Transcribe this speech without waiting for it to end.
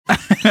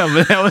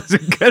But that was a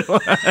good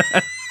one.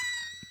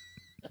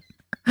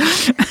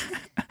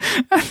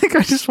 I think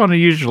I just want to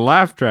use your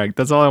laugh track.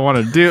 That's all I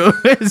want to do.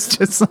 It's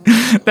just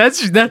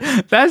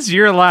that's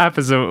your laugh.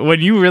 When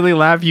you really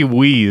laugh, you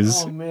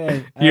wheeze. Oh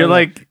man, You're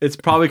like, it's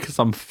probably because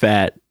I'm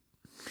fat.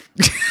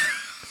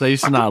 Because I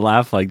used to not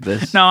laugh like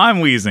this. no, I'm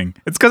wheezing.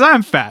 It's because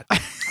I'm fat.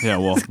 Yeah,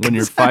 well, when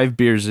you're 5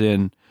 beers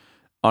in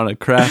on a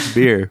craft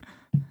beer,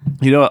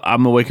 you know, I'm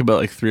gonna wake up at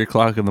like 3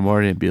 o'clock in the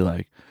morning and be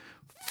like,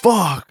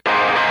 "Fuck."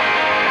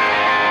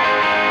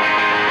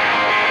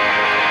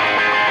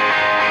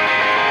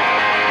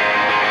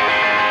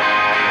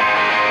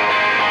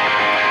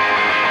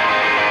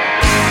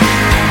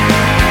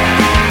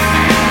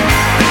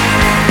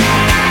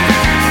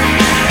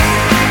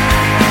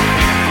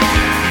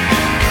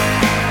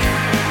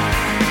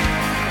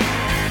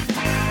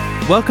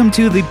 Welcome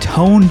to the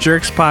Tone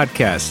Jerks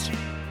podcast.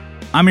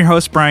 I'm your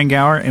host, Brian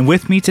Gower, and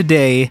with me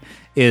today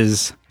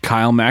is...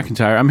 Kyle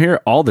McIntyre. I'm here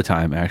all the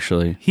time,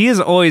 actually. He is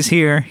always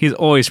here. He's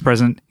always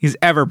present. He's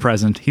ever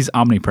present. He's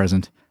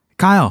omnipresent.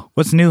 Kyle,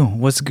 what's new?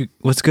 What's good?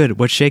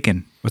 What's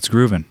shaking? What's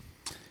grooving?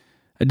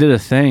 I did a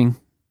thing.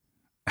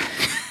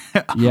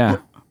 Yeah.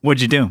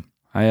 What'd you do?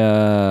 I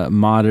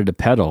modded a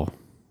pedal,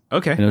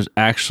 Okay. and it was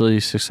actually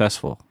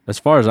successful, as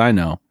far as I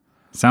know.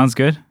 Sounds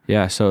good.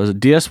 Yeah, so it was a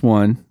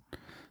DS1.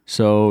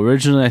 So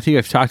originally, I think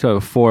I've talked about it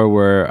before,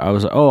 where I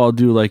was like, oh, I'll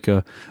do like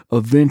a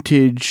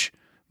vintage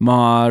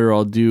mod, or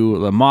I'll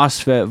do a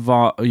MOSFET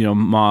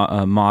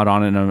mod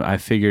on it. And I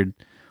figured,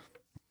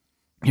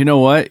 you know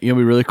what? It'd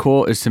be really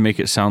cool is to make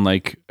it sound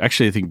like,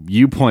 actually, I think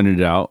you pointed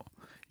it out.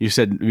 You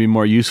said it'd be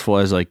more useful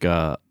as like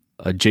a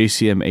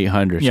JCM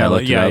 800. So Yeah, I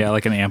looked it up.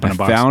 like an amp in a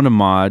box. I found a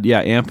mod,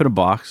 amp in a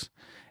box,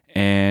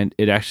 and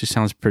it actually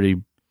sounds pretty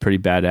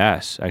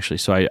badass, actually.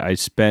 So I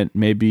spent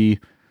maybe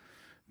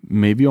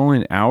only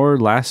an hour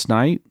last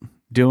night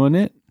doing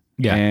it.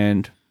 Yeah.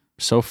 And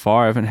so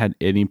far I haven't had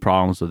any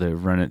problems with it.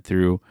 I've run it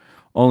through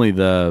only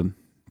the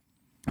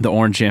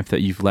orange amp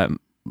that you've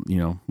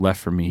left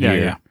for me here.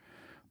 Yeah.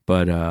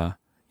 But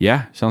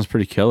sounds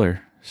pretty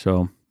killer.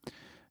 So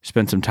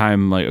spent some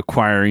time like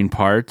acquiring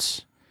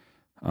parts.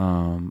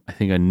 I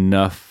think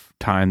enough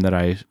time that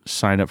I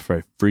signed up for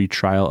a free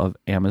trial of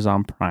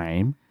Amazon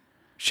Prime.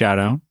 Shout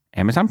out.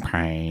 Amazon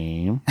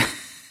Prime.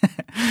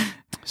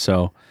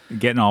 So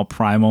Getting all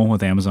primal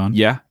with Amazon.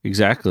 yeah,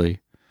 exactly.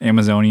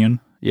 Amazonian.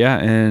 Yeah,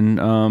 and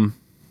I mean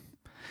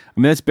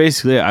that's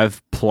basically it.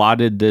 I've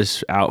plotted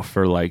this out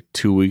for like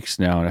 2 weeks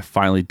now, and I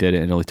finally did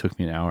it. It only took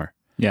me an hour.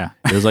 Yeah.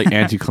 It was like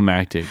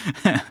anticlimactic.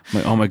 I'm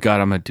like, oh my god,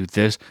 I'm gonna do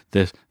this,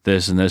 and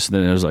this, and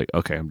then it was like,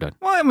 okay, I'm done.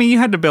 Well, I mean, you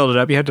had to build it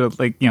up. You had to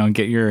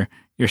get your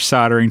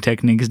soldering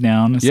techniques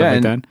down and stuff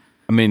like that.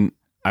 I mean,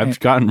 I've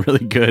gotten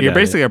really good. You're at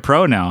basically it. a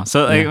pro now.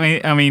 So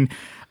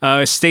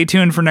stay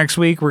tuned for next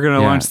week. We're gonna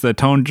launch the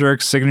Tone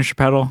Jerks signature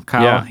pedal.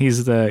 Kyle, Yeah.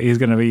 he's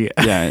gonna be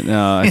Yeah,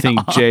 no, I think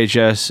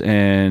JHS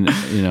and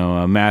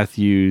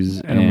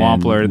Matthews And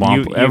Wampler.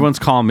 You- everyone's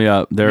calling me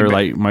up. They're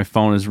like, my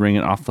phone is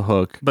ringing off the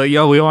hook. But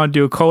we want to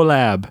do a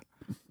collab.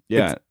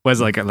 Yeah, Was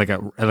like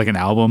an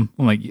album.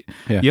 I'm like,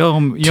 yeah. yo,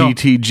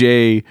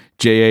 TTJ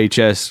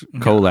JHS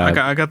collab.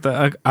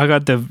 I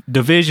got the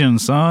division,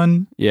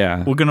 son.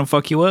 Yeah, We're gonna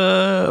fuck you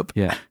up.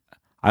 yeah.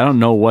 I don't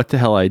know what the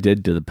hell I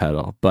did to the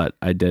pedal, but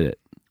I did it.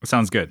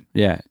 Sounds good.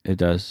 Yeah, it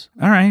does.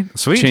 All right,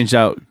 sweet. Changed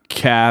out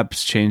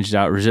caps, changed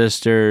out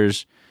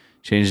resistors,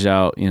 changed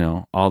out,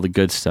 all the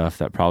good stuff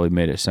that probably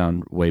made it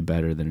sound way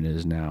better than it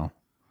is now.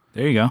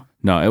 There you go.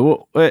 No,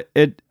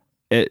 it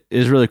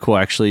is really cool,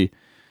 actually.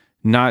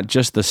 Not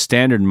just the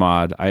standard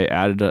mod.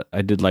 I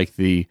did like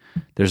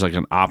there's like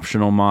an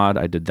optional mod.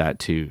 I did that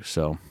too.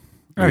 So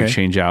I would Okay.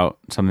 change out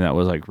something that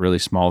was like really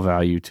small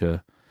value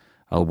to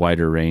a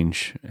wider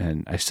range,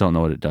 and I still don't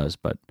know what it does,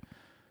 but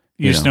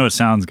You just know it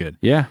sounds good.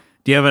 yeah.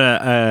 Do you have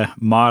a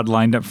mod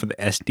lined up for the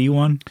SD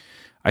one?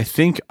 I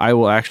think I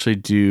will actually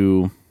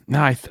do.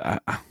 No,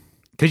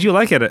 Because you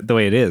like it the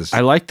way it is. I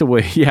like the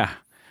way. Yeah,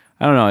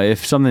 I don't know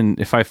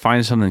if I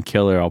find something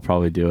killer, I'll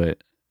probably do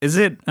it. Is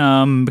it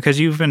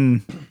because I've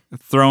been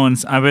throwing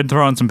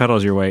some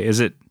pedals your way? Is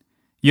it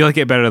you like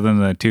it better than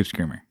the Tube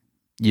Screamer?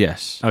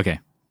 Yes. Okay.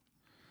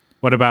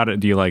 What about it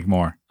do you like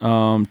more?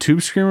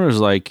 Tube Screamer was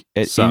like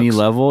at Sucks. any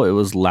level, it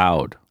was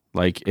loud.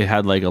 Like it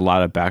had like a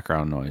lot of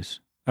background noise.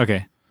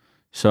 Okay.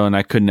 So, and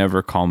I could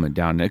never calm it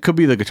down. It could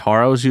be the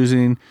guitar I was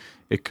using.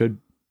 It could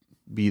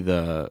be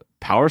the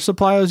power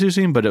supply I was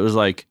using, but it was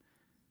like,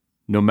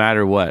 no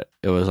matter what,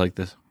 it was like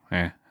this,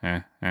 like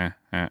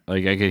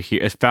I could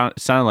hear, it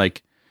sounded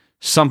like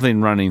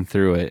something running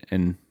through it,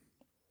 and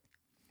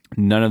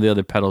none of the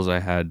other pedals I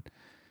had,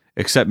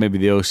 except maybe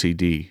the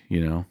OCD,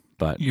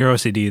 but Your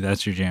OCD,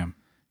 that's your jam.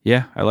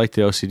 yeah, I liked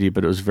the OCD,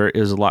 but it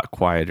was a lot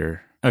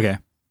quieter. Okay.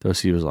 The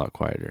OCD was a lot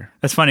quieter.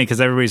 That's funny because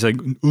everybody's like,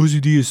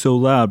 OCD is so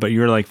loud, but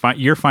you're like,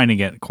 you're finding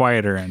it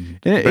quieter and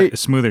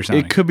smoother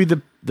sounding. It could be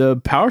the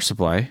power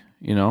supply,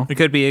 It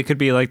could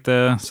be like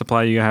the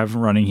supply you have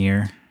running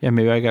here. Yeah,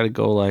 maybe I got to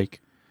go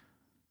like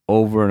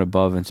over and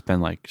above and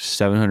spend like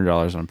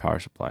 $700 on power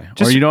supply. Or I'll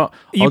just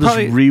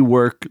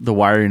rework the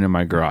wiring in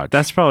my garage.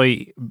 That's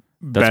probably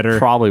That's better.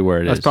 probably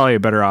where it That's is. probably a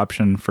better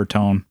option for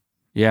tone.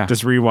 Yeah.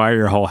 Just rewire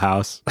your whole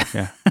house.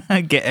 Yeah.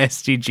 Get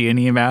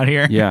SDG&E out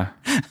here. Yeah.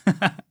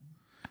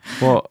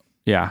 Well,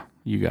 yeah,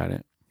 you got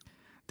it.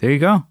 There you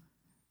go.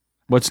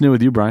 What's new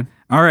with you, Brian?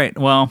 All right.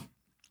 Well,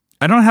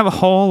 I don't have a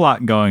whole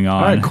lot going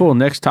on. All right, cool.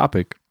 Next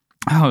topic.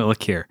 Oh,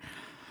 look here.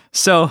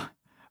 So,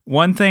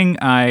 one thing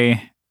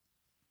I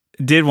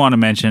did want to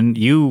mention,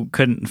 you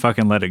couldn't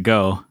fucking let it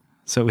go.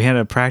 So, we had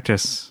a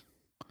practice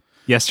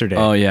yesterday.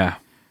 Oh, yeah.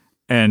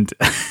 And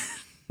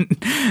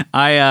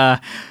I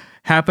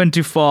happened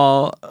to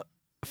fall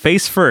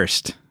face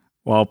first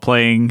while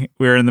playing.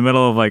 We were in the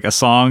middle of like a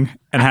song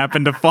and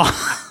happened to fall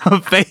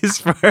face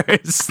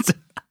first.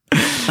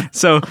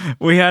 So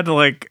we had to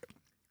like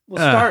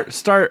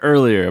Start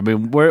earlier. I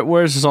mean, where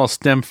does this all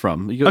stem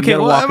from? You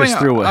gotta walk us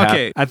through what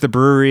happened. At the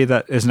brewery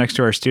that is next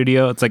to our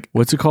studio, it's like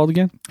What's it called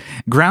again?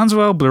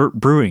 Groundswell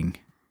Brewing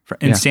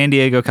in San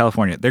Diego,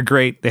 California. They're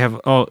great. They have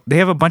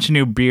a bunch of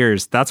new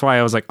beers. That's why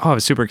I was like, I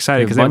was super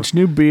excited A bunch of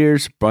new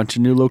beers, bunch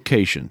of new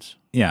locations.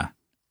 Yeah,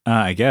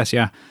 I guess,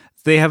 yeah.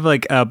 They have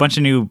like a bunch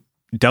of new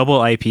double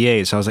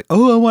IPAs. So I was like, I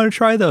want to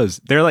try those.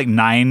 They're like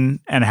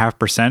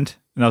 9.5%.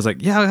 And I was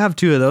like, yeah, I'll have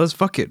 2 of those.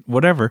 Fuck it,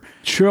 whatever.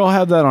 Sure, I'll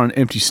have that on an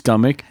empty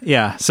stomach.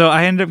 Yeah. So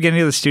I ended up getting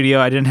to the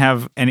studio. I didn't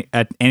have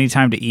any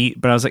time to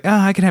eat, but I was like,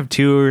 I can have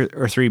 2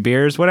 or 3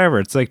 beers, whatever.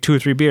 It's like 2 or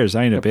 3 beers.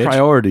 I ain't a bitch.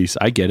 Priorities.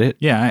 I get it.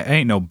 Yeah, I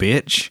ain't no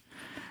bitch.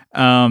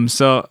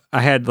 So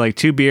I had like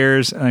 2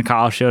 beers, and then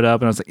Kyle showed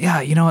up, and I was like,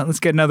 yeah, you know what? Let's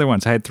get another one.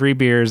 So I had 3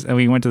 beers, and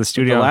we went to the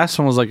studio. The last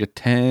one was like a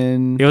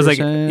 10%. It was like,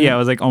 yeah, it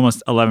was like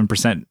almost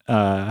 11%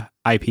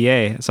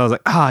 IPA. So I was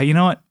like, you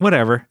know what?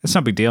 Whatever. It's no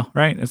big deal,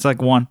 right? It's like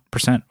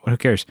 1%. Who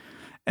cares?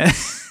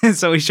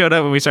 So we showed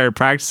up and we started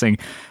practicing.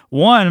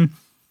 One,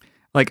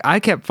 like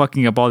I kept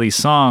fucking up all these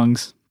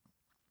songs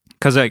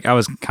because like I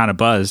was kind of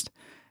buzzed.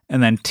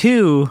 And then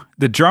 2,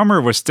 the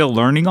drummer was still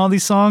learning all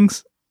these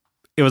songs.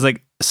 It was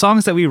like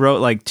songs that we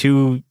wrote like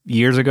 2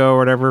 years ago or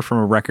whatever from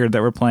a record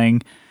that we're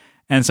playing.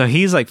 And so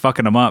he's like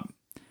fucking them up.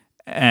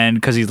 And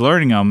because he's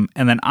learning them,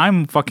 and then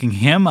I'm fucking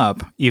him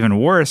up even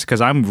worse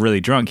because I'm really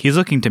drunk. He's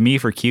looking to me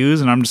for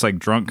cues, and I'm just like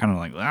drunk, kind of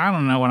like, I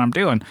don't know what I'm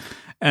doing.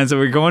 And so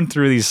we're going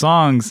through these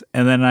songs,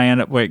 and then I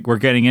end up like we're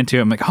getting into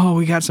it. I'm like,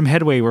 we got some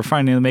headway. We're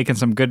finally making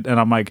some good. And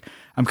I'm like,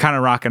 I'm kind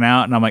of rocking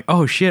out, and I'm like,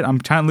 oh shit, I'm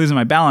kind of losing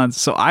my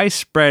balance. So I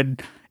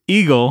spread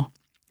eagle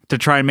to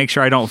try and make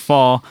sure I don't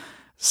fall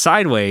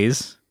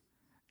sideways,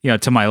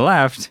 to my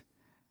left.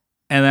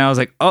 And then I was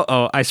like,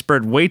 I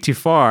spread way too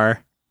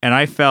far, and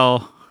I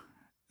fell.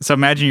 So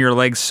imagine your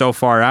legs so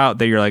far out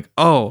that you're like,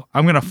 I'm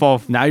going to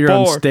fall Now you're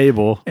forward.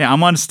 unstable. Yeah,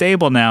 I'm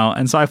unstable now.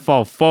 And so I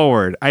fall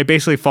forward. I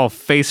basically fall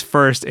face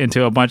first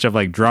into a bunch of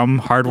like drum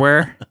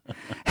hardware.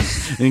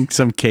 In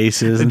some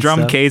cases. The and drum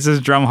stuff.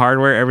 cases, drum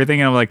hardware,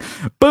 everything. And I'm like,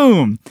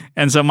 boom.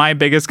 And so my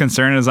biggest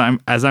concern is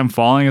as I'm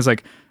falling is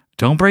like,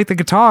 don't break the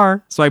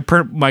guitar. So I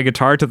put my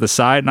guitar to the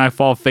side and I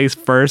fall face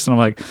first. And I'm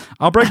like,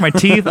 I'll break my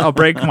teeth. I'll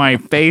break my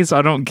face.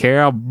 I don't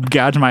care. I'll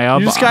gouge my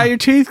elbow. You just got your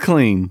teeth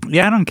clean.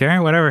 Yeah, I don't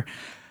care. Whatever.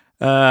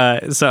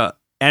 So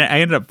and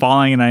I ended up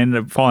falling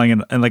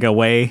in like a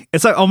way.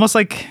 It's like almost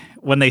like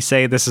when they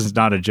say, this is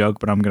not a joke,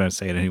 but I'm going to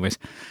say it anyways.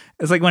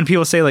 It's like when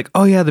people say like,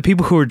 oh yeah, the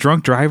people who are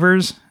drunk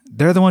drivers,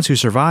 they're the ones who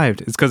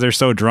survived. It's because they're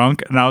so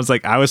drunk. And I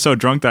was so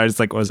drunk that I was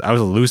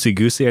loosey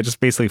goosey. I just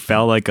basically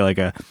fell like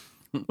a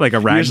rag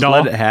You just doll.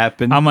 let it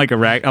happen. I'm like a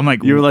rag. I'm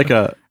like, You were like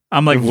a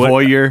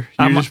voyeur.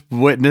 You just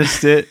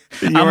witnessed it.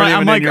 You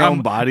weren't even in your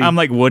own body. I'm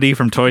like Woody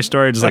from Toy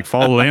Story, just like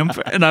fall limp.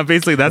 And I'm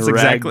basically, that's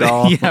exactly,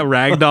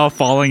 ragdoll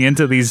falling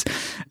into these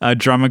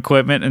drum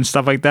equipment and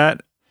stuff like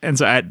that. And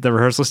so at the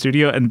rehearsal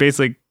studio, and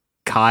basically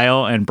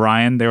Kyle and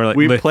Brian, they were like,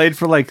 we played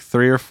for like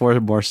 3 or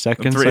 4 more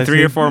seconds.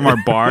 Three or 4 more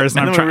bars.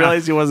 And then we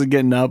realized he wasn't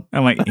getting up.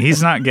 I'm like,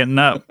 he's not getting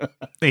up.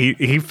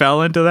 He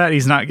fell into that.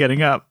 He's not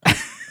getting up.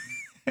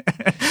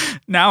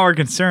 Now we're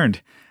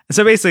concerned.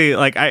 So basically,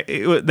 like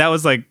that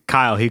was like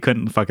Kyle. He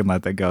couldn't fucking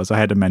let that go, so I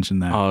had to mention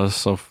that. Oh, that's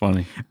so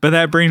funny. But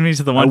that brings me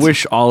to the one. I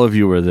wish all of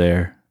you were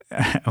there.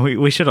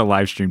 we should have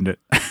live streamed it.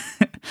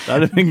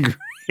 That'd have been great.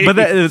 But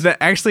that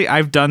actually,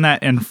 I've done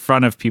that in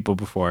front of people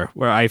before,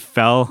 where I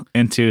fell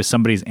into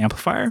somebody's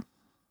amplifier.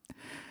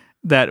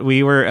 That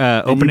we were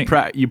opening.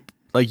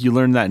 You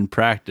learned that in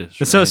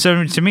practice. Right?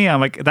 So to me, I'm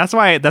like, that's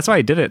why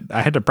I did it.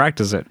 I had to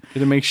practice it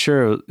to make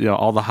sure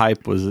all the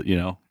hype was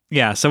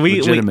Yeah, so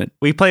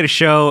we played a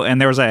show, and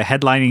there was a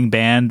headlining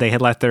band. They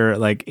had left their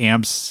like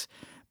amps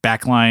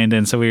backlined,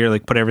 and so we were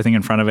like put everything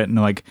in front of it, and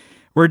like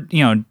we're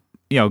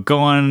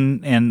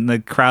going, and the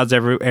crowd's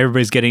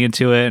everybody's getting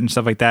into it and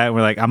stuff like that. And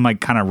we're like, I'm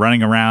like kind of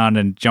running around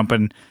and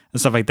jumping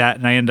and stuff like that,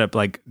 and I end up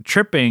like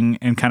tripping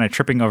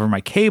over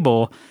my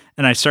cable,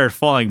 and I started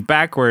falling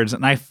backwards,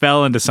 and I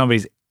fell into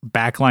somebody's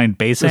backline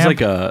bass amp. It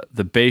was like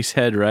the bass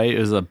head, right? It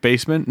was a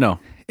basement. No.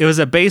 It was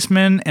a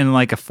basement and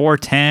like a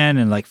 410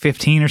 and like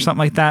 15 or something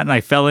like that, and I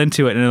fell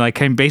into it, and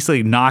like I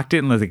basically knocked it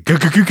and like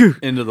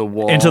into the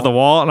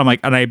wall, and I'm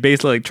like, and I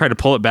basically like tried to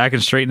pull it back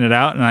and straighten it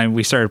out, and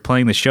we started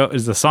playing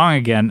the song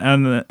again,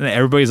 and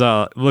everybody's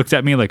looked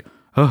at me like,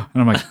 oh,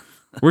 and I'm like,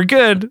 We're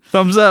good.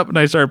 Thumbs up. And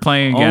I started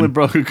playing again. Only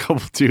broke a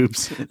couple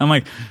tubes. I'm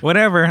like,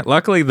 whatever.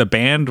 Luckily, the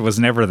band was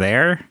never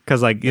there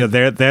because, like, you know,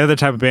 they're the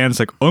type of band that's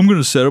like, I'm going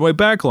to set up my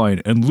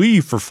backline and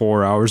leave for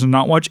 4 hours and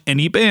not watch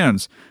any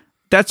bands.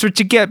 That's what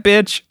you get,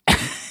 bitch.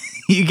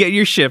 You get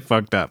your shit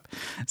fucked up.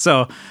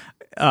 So,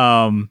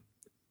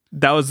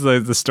 that was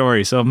the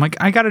story. So I'm like,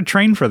 I got to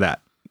train for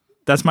that.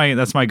 That's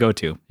my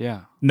go-to.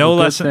 Yeah. No Well,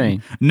 good lesson.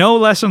 thing. No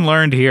lesson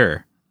learned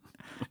here.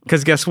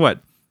 Because guess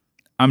what?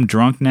 I'm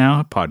drunk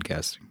now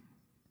podcasting.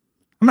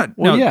 I'm not.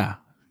 Well, no, yeah.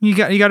 You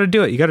got to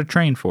do it. You got to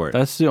train for it.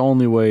 That's the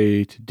only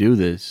way to do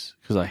this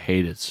because I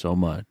hate it so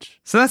much.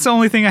 So that's the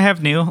only thing I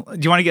have new. Do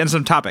you want to get into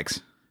some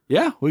topics?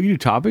 Yeah, we can do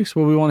topics.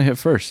 What do we want to hit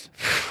first?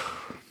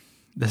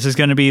 This is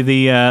going to be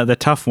the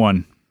tough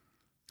one.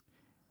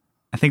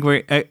 I think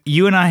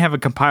you and I have a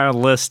compiled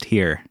list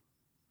here.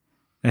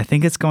 And I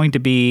think it's going to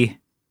be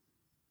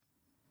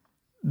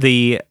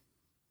the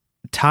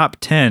top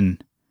 10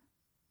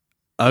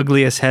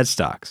 ugliest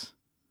headstocks.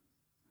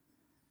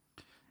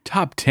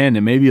 Top 10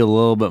 and maybe a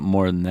little bit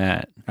more than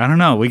that. I don't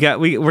know. We're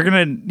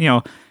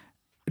gonna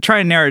try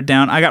and narrow it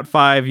down. I got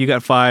 5. You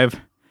got 5.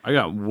 I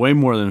got way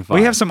more than 5.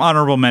 We have some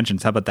honorable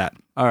mentions. How about that?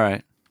 All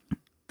right.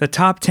 The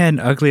top 10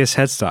 ugliest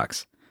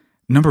headstocks.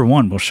 Number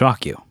 1 will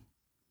shock you.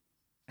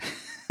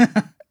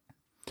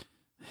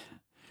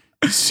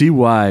 See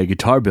why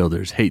guitar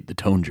builders hate the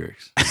tone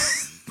jerks.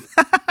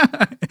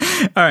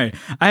 All right,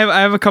 I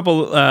have a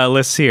couple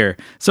lists here.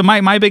 So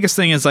my biggest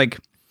thing is like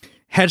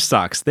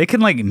headstocks. They can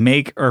like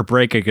make or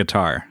break a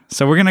guitar.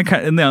 So we're gonna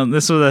cut.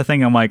 This was the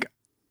thing. I'm like,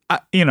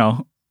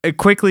 it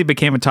quickly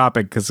became a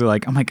topic because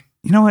I'm like,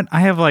 you know what?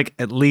 I have like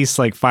at least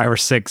like 5 or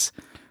 6.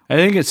 I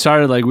think it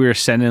started like we were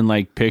sending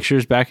like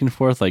pictures back and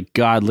forth, like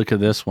God, look at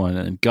this one,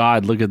 and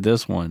God, look at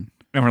this one.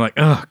 And we're like,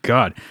 oh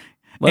God.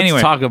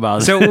 Let's talk about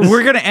this. So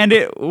we're gonna end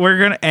it. We're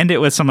gonna end it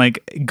with some like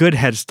good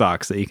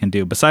headstocks that you can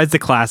do besides the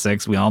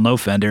classics. We all know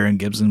Fender and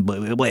Gibson, blah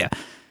blah blah.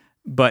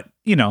 But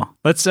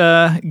let's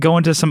go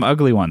into some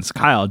ugly ones.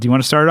 Kyle, do you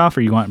want to start it off,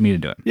 or you want me to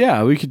do it?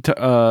 Yeah, we could.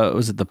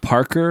 Was it the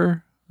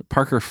Parker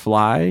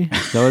Fly?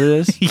 Is that what it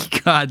is?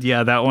 God,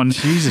 yeah, that one.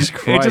 Jesus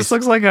Christ! It just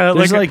looks like a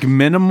there's like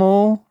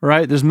minimal,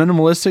 right? There's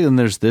minimalistic, and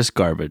there's this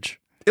garbage.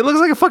 It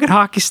looks like a fucking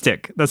hockey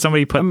stick that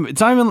somebody put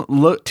it's not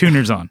even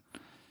tuners on.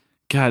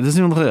 God, it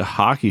doesn't even look like a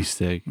hockey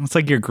stick. It's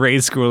like your grade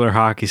schooler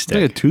hockey It's stick.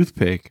 like a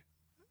toothpick.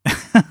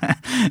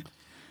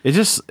 It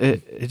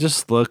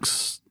just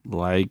looks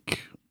like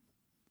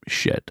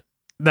shit.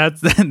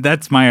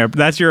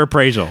 That's your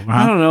appraisal. Huh?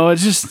 I don't know.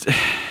 It's just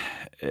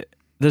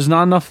there's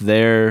not enough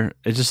there.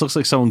 It just looks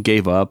like someone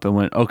gave up and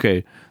went,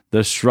 okay,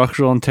 the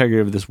structural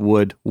integrity of this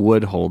wood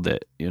would hold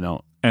it.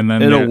 And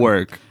then it'll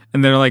work.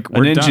 And they're like,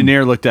 an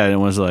engineer looked at it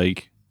and was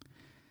like,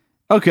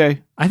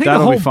 okay, I think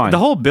that'll be fine. The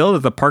whole build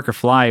of the Parker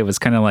Fly was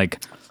kind of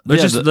like,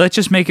 let's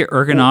just make it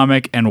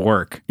ergonomic and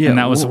work. Yeah, and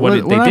that was what they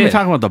did. We're not even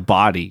talking about the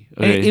body.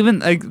 Okay?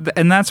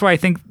 And that's why I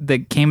think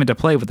that came into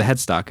play with the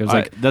headstock. It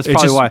was that's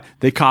probably why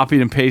they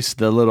copied and pasted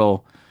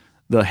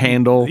the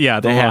handle.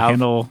 Yeah, the they little have.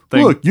 handle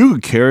thing. Look, you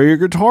can carry your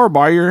guitar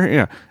by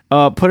your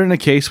put it in a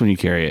case when you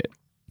carry it.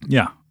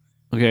 Yeah.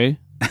 Okay.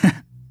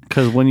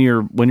 Because when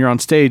you're on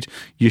stage,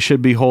 you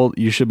should be holding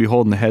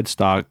the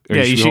headstock.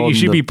 You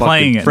should be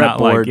playing it,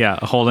 not like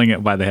holding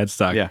it by the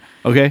headstock. Yeah.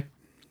 Okay.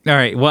 All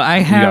right. Well, I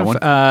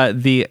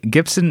have the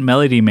Gibson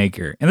Melody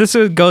Maker, and this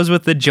goes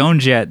with the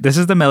Joan Jett. This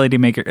is the Melody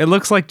Maker. It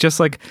looks like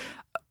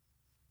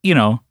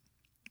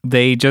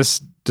they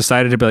just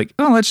decided to be like,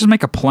 oh, let's just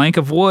make a plank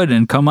of wood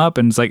and come up,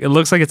 and it's like it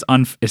looks like it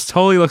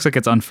totally looks like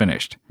it's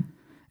unfinished.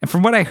 And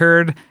from what I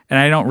heard, and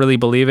I don't really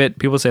believe it,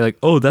 people say like,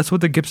 oh, that's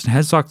what the Gibson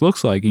headstock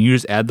looks like, and you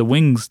just add the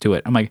wings to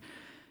it. I'm like,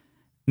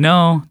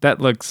 no, that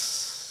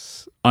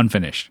looks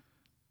unfinished.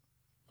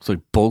 It's like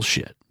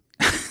bullshit.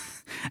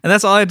 And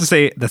that's all I had to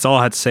say. That's all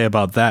I had to say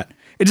about that.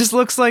 It just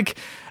looks like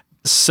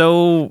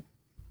so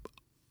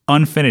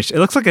unfinished. It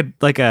looks like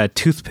a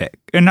toothpick,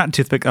 or not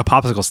toothpick, a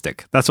popsicle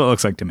stick. That's what it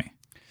looks like to me.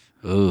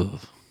 Ugh.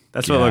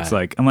 That's what it looks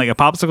like. I'm like a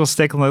popsicle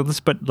stick. I'm like, let's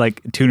put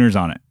like tuners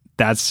on it.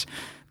 That's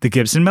the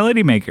Gibson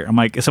Melody Maker. I'm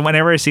like, so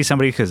whenever I see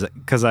somebody, because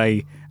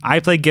I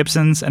play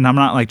Gibsons, and I'm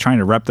not like trying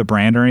to rep the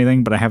brand or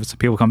anything, but I have some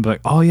people come be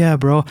like, oh yeah,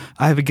 bro,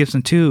 I have a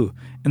Gibson too,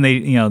 and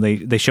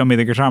they show me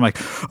the guitar. I'm like,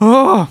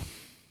 oh.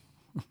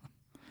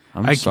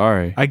 I'm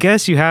sorry. I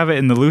guess you have it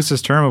in the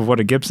loosest term of what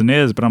a Gibson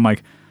is, but I'm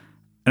like,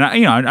 and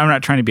I'm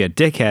not trying to be a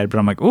dickhead, but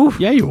I'm like, ooh,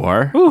 yeah, you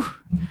are. Ooh,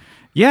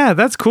 yeah,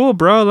 that's cool,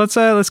 bro. Let's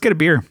get a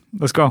beer.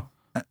 Let's go.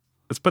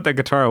 Let's put that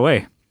guitar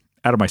away,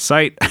 out of my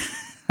sight.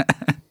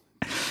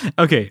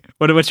 Okay,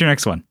 what's your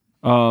next one?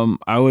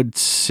 I would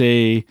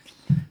say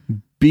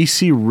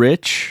BC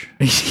Rich.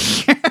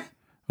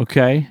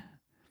 Okay.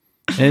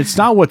 And it's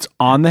not what's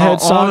on the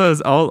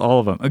headstock. All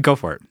of them. Go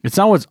for it. It's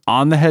not what's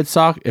on the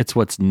headstock. It's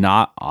what's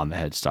not on the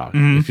headstock.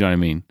 Mm-hmm. If you know what I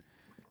mean.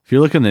 If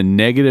you look in the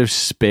negative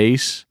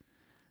space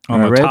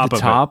on the right top at the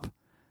top,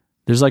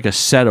 there's like a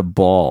set of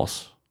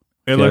balls.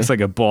 It looks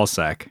like a ball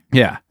sack.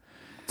 Yeah.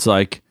 It's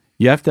like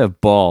you have to have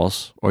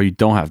balls, or you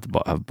don't have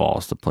to have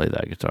balls to play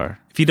that guitar.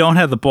 If you don't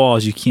have the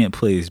balls, you can't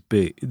play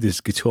this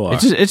guitar.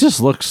 It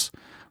just looks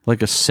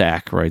like a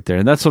sack right there.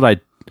 And that's what I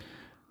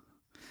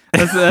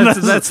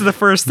That's the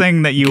first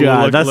thing that you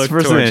God, that's look the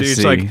first thing towards. I It's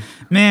see. like,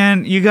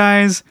 man, you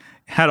guys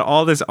had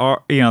all this,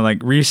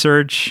 like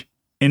research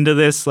into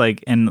this,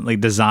 like and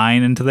like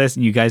design into this,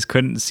 and you guys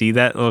couldn't see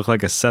that it looked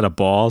like a set of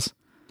balls.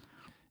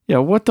 Yeah,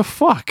 what the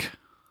fuck?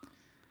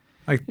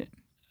 Like,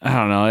 I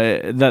don't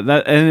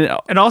know.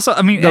 and also,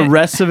 I mean, the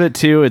rest of it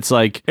too, it's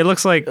like it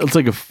looks like it's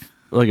like a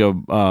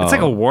it's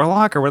like a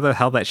warlock or whatever the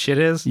hell that shit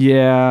is.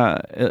 yeah.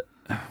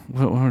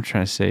 What am I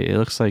trying to say? It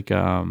looks like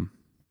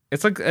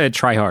It's like a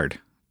tryhard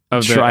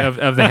of the Try-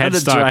 of the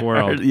headstock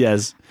world.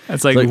 Yes.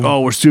 It's like,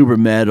 Oh, we're super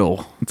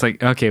metal. it's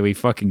like, okay, we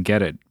fucking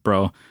get it,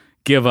 bro.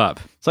 Give up.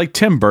 It's like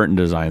Tim Burton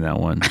designed that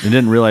one. He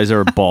didn't realize there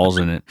were balls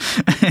in it.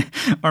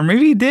 Or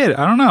maybe he did.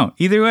 I don't know.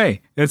 Either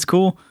way, it's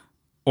cool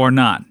or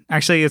not.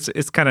 Actually, it's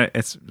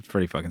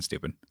pretty fucking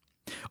stupid.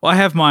 Well, I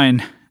have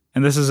mine,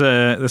 and this is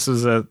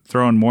a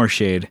throwing more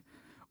shade.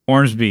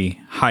 Ormsby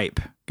Hype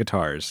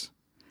guitars.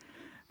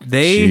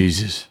 They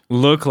Jesus.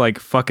 look like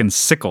fucking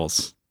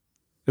sickles.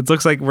 It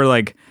looks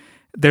like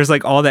there's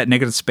like all that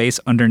negative space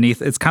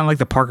underneath. It's kind of like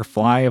the Parker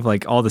Fly of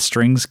like all the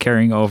strings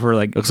carrying over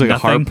like Looks like a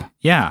nothing. harp.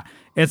 Yeah.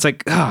 It's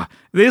like,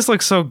 they just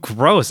look so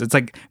gross. It's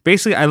like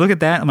basically I look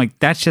at that, I'm like,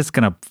 that's just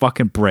gonna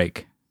fucking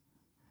break.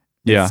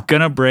 Yeah. It's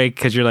gonna break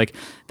because you're like,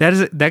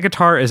 that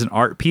guitar is an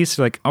art piece.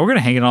 You're like, oh, we're gonna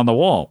hang it on the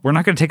wall. We're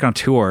not gonna take it on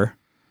tour.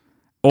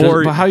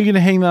 Or But how are you gonna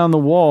hang that on the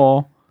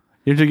wall?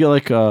 You have to get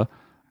like a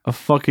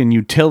fucking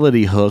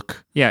utility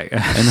hook yeah,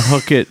 and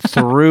hook it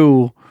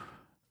through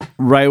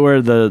right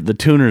where the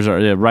tuners are.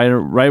 Yeah,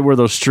 right where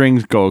those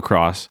strings go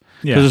across.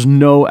 Yeah. There's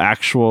no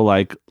actual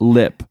like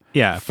lip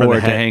yeah, for the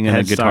it to hang in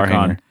a guitar headstock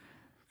hanger.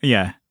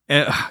 Yeah.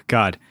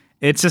 God,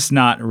 it's just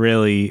not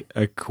really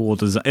a cool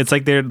design. It's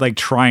like they're like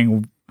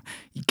trying.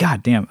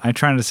 God damn, I'm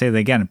trying to say that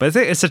again, but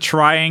it's a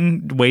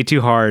trying way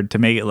too hard to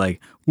make it like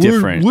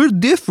Different. We're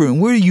different.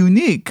 We're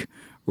unique.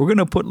 We're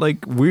gonna put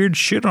like weird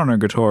shit on our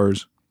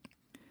guitars.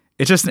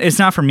 It's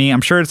not for me.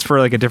 I'm sure it's for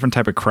like a different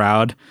type of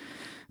crowd.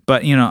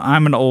 But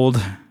I'm an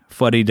old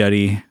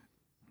fuddy-duddy.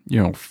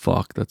 You know,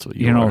 fuck. That's what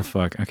you You know, are.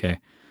 fuck. Okay,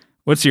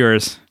 what's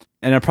yours?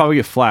 And I'll probably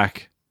get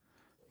flack,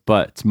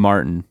 but it's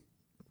Martin.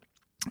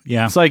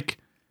 Yeah, It's like,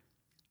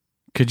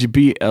 could you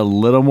be a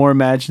little more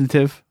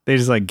imaginative? they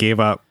just like gave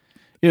up.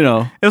 You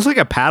know, It was like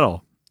a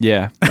paddle.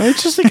 yeah.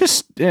 It's just like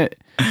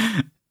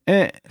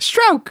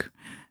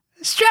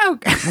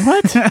Stroke.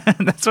 what?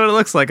 That's what it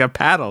looks like, a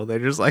paddle. They're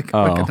just like,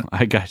 Oh,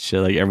 I got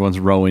you. Like everyone's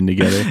rowing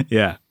together.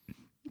 yeah.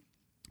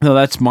 No,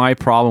 that's my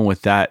problem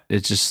with that.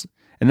 It's just,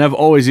 and I've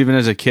always, even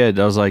as a kid,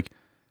 I was like,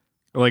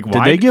 Like, did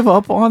why? they give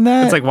up on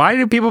that? It's like, why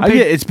do people I pay?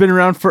 get it's been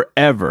around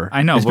forever.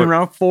 I know, it's been but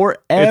around forever.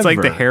 It's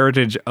like the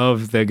heritage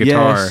of the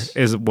guitar Yes.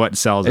 is what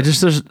sells It it.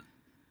 just there's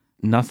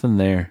nothing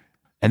there,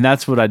 and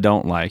that's what I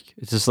don't like.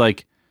 It's just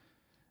like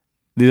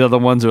these other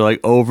ones are like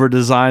over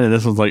designed, and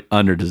this one's like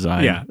under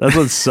designed. Yeah. That's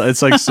what's.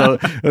 It's like so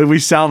we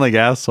sound like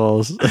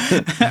assholes.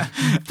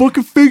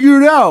 Fucking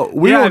figure it out.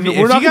 We're Yeah, not if going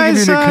to you give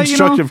guys, you any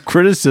constructive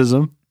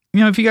criticism.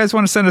 If you guys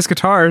want to send us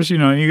guitars, you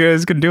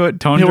guys can do it.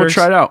 Tone Yeah, we'll jerks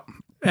try it out.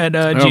 at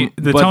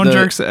But tone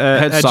jerks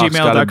at headstock's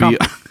gotta gmail.com.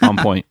 be on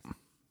point.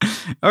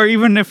 Or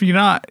even if you're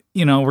not,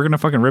 we're gonna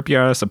fucking rip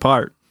your ass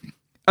apart.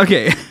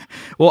 Okay,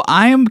 well,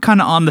 I am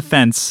kind of on the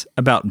fence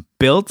about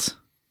built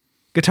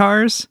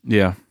guitars.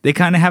 Yeah. They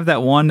kind of have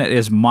that one that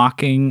is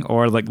mocking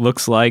or like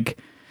looks like,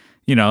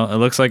 it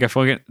looks like a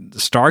fucking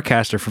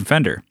Starcaster from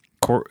Fender.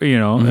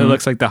 It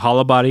looks like the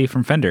hollow body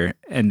from Fender,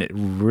 and it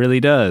really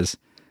does.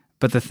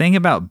 But the thing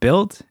about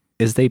built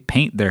is they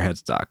paint their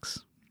headstocks.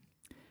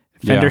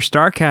 Fender Yeah.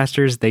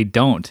 Starcasters, they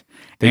don't.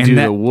 They And do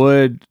that- the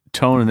wood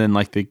tone, and then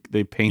like they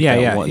paint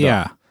that one,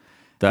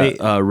 They-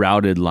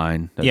 routed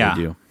line that Yeah.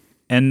 they do.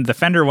 And the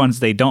Fender ones,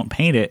 they don't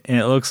paint it, and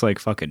it looks like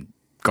fucking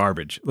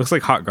garbage. It looks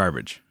like hot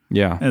garbage.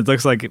 Yeah. And it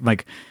looks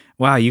like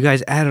wow, you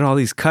guys added all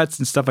these cuts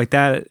and stuff like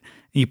that. And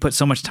you put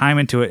so much time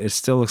into it, it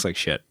still looks like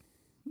shit.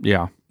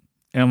 Yeah.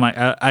 And I'm like,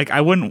 I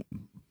wouldn't.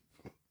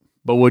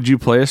 But would you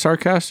play a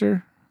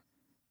Starcaster?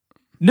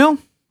 No,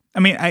 I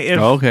mean,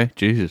 Oh, okay.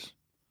 Jesus.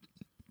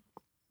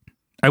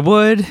 I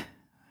would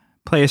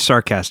play a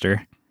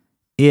Starcaster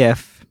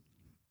if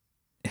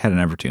it had an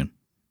Evertune.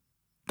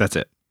 That's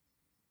it.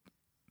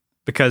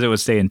 Because it would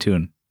stay in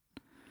tune.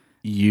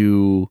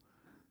 You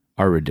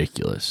are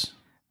ridiculous.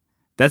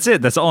 That's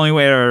it. That's the only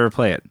way I would ever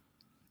play it.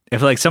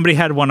 If like somebody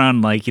had one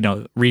on like,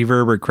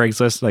 Reverb or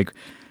Craigslist, like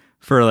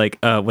for like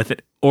with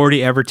it already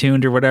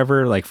Evertuned or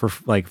whatever, like for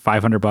like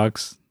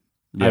 $500,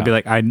 Yeah. I'd be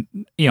like,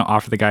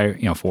 offer the guy,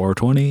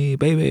 $420,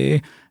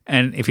 baby.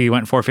 And if he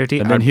went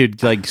 $450, And then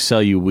he'd like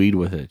sell you weed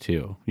with it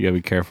too. You gotta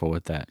be careful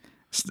with that.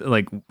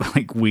 like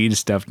weed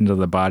stuffed into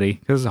the body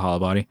because it's a hollow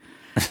body.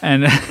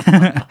 And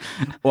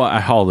Well, I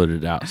hollowed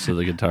it out so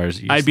the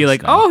guitar's I'd be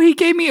like, now. oh, he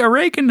gave me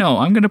oregano.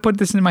 I'm going to put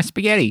this in my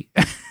spaghetti.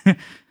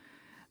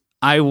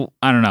 I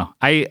don't know.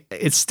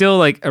 It's still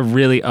like a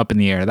really up in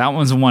the air. That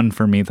one's one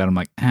for me that I'm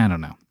like, I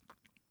don't know.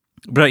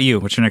 What about you?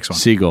 What's your next one?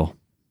 Seagull.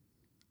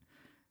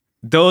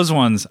 Those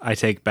ones I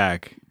take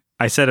back.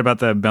 I said about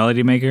the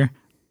Melody Maker,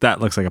 that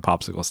looks like a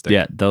popsicle stick.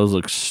 Yeah, those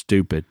look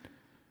stupid.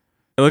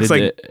 It looks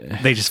like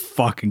they just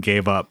fucking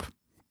gave up.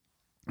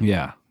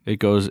 Yeah, it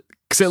goes.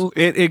 Cause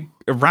it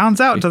rounds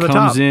out to the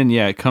top.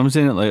 It comes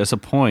in at like it's a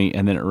point,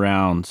 and then it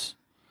rounds.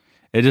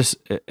 It just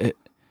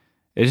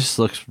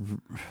looks.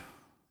 And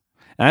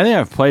I think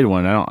I've played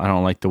one. I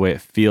don't like the way it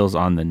feels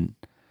on the.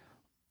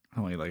 I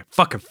don't like it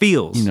fucking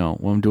feels. You know,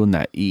 when I'm doing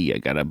that E, I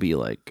gotta be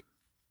like,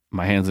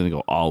 my hand's gonna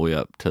go all the way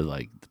up to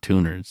like the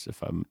tuners.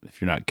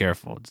 If you're not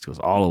careful, it just goes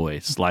all the way,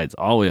 slides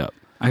all the way up.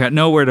 I got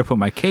nowhere to put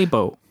my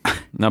cabo.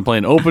 And I'm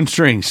playing open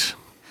strings.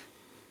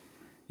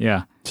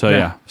 Yeah. So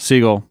yeah,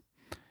 Seagull.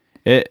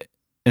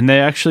 And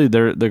they actually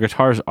their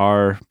guitars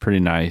are pretty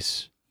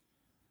nice.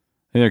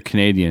 And they're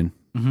Canadian,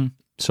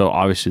 so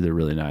obviously they're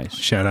really nice.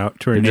 Shout out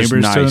to our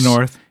neighbors to the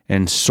north.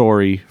 And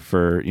sorry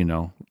for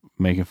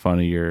making fun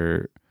of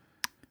your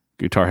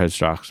guitar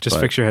headstocks. Just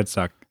fix your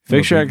headstock.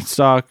 Fix your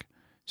headstock.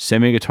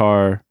 Send me a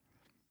guitar.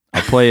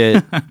 I'll play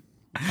it.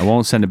 I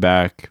won't send it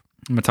back.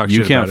 I'm gonna talk.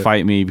 You can't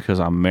fight me because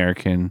I'm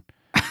American.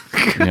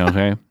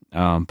 Okay.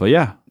 But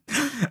yeah.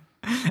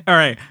 All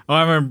right. Well,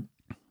 I'm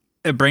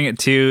gonna bring it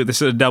to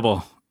this is a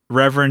double.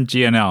 Reverend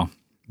GNL.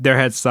 Their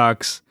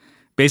headstocks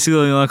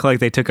basically look like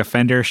they took a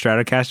Fender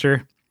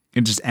Stratocaster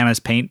and just MS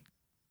Paint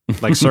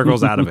like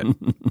circles out of it.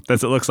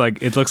 That's it looks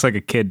like. It looks like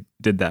a kid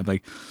did that.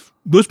 Like,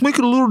 let's make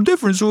it a little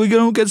different so we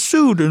don't get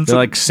sued. And they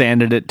like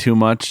sanded it too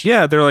much.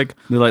 Yeah, they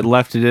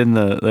left it in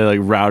they like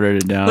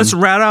routed it down. Let's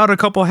rat out a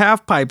couple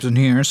half pipes in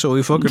here so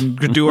we fucking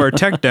could do our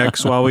tech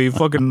decks while we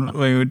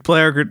would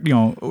play our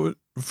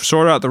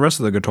sort out the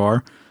rest of the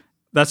guitar.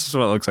 That's just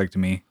what it looks like to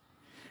me.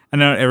 I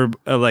know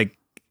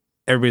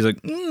everybody's like,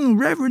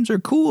 Reverends are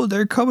cool.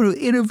 They're coming with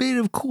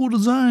innovative, cool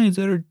designs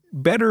that are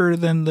better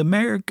than the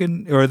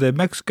American or the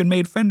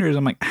Mexican-made Fenders.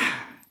 I'm like,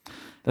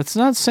 that's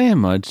not saying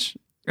much.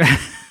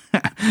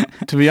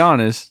 To be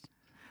honest,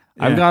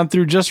 yeah. I've gone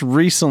through just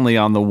recently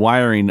on the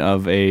wiring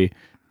of a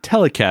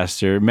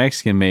Telecaster,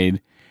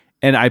 Mexican-made,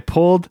 and I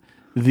pulled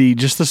the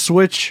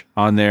switch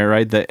on there,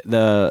 right?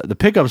 The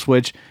pickup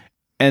switch,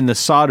 and the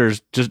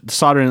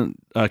soldering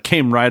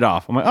came right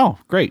off. I'm like, oh,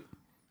 great.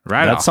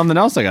 That's something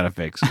else I got to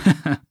fix.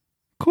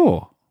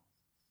 Cool.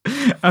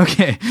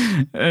 Okay.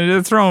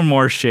 Throwing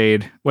more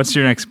shade. What's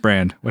your next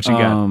brand? What you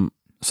got?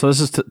 So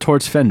this is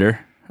towards Fender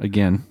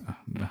again.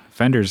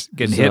 Fender's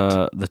getting hit.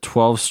 The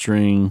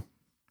 12-string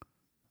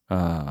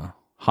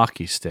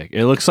hockey stick.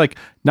 It looks like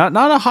not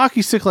a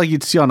hockey stick like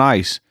you'd see on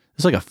ice.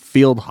 It's like a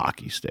field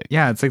hockey stick.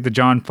 Yeah, it's like the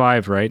John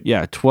 5, right?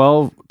 Yeah,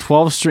 12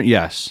 string.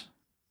 Yes.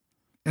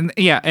 And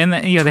they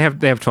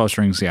have 12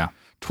 strings. Yeah,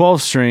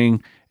 12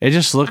 string. It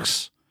just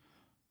looks.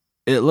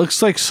 It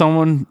looks like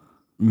someone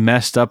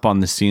messed up on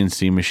the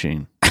CNC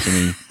machine to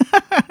me.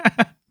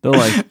 They're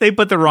like they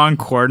put the wrong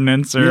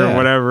coordinates or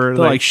whatever.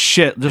 They're like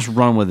shit, just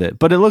run with it.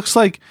 But it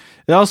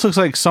also looks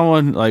like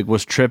someone like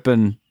was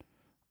tripping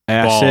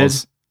acid.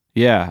 Balls.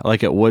 Yeah,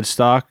 like at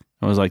Woodstock.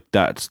 I was like,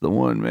 that's the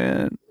one,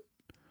 man.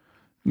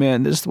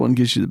 Man, this one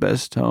gives you the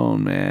best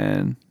tone,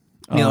 man.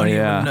 You don't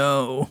even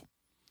know.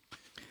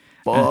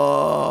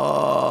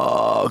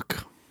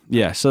 Fuck.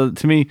 Yeah, so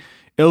to me,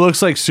 it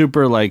looks like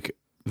super like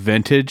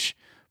vintage,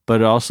 but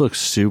it also looks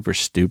super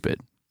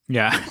stupid.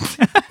 Yeah.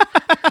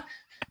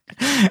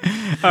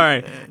 All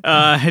right.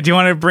 Do you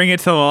want to bring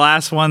it to the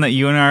last one that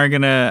you and I are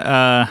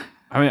gonna?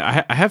 I mean,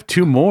 I have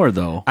two more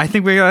though. I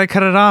think we gotta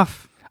cut it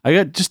off. I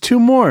got just two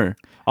more.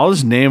 I'll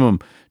just name them.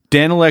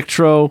 Dan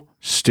Electro,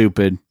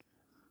 stupid.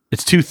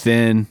 It's too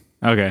thin.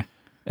 Okay.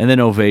 And then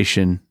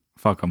Ovation.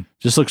 Fuck them.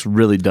 Just looks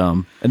really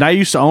dumb. And I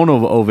used to own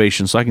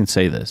Ovation, so I can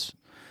say this.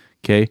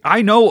 Okay.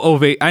 I know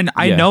Ovation.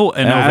 I know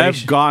an Ovation.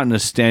 I've gotten a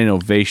standing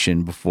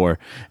Ovation before,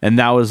 and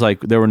that was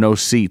like there were no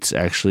seats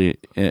actually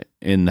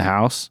in the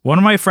house. One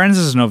of my friends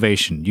is an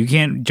Ovation. You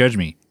can't judge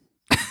me.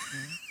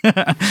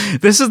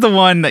 This is the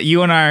one that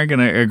you and I are going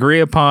to agree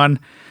upon,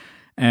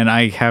 and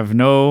I have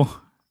no,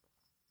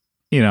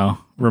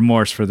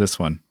 remorse for this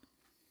one.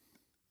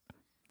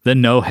 The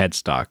no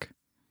headstock.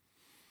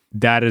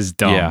 That is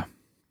dumb. Yeah.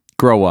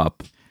 Grow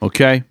up.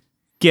 Okay.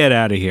 Get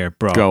out of here,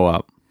 bro. Grow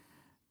up.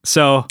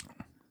 So.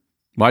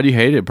 Why do you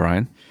hate it,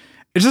 Brian?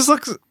 It's just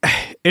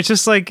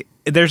like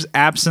there's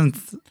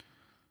absinthe.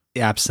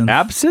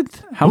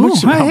 Absinthe? How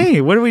much? Hey,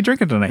 what are we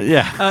drinking tonight?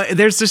 Yeah.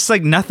 There's just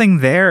like nothing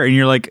there, and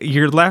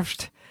you're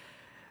left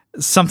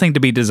something to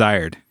be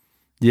desired.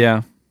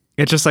 Yeah.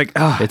 It's just like,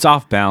 it's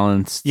off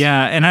balance.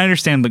 Yeah, and I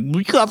understand, like,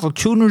 we got the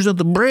tuners of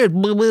the bridge,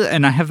 blah, blah,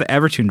 and I have the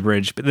Evertune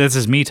bridge, but this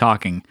is me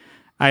talking.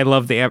 I'm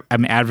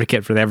an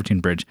advocate for the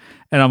Evertune bridge,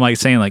 and I'm like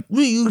saying, like,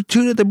 you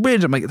tune at the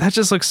bridge. I'm like, that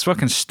just looks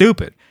fucking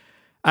stupid.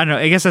 I don't know.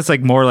 I guess that's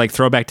like more like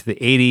throwback to the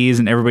 80s,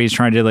 and everybody's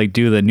trying to like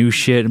do the new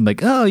shit. I'm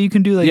like, oh, you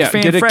can do like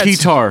fan get frets. A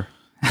keytar.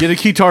 Get a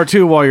keytar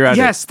too while you're at it.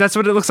 Yes, that's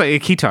what it looks like, a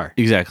keytar.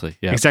 Exactly.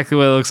 Yeah. Exactly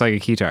what it looks like, a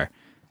keytar.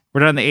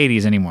 We're not in the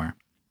 80s anymore.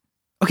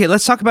 Okay,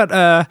 let's talk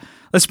about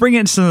let's bring it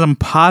into some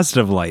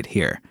positive light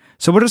here.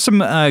 So what are some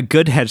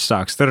good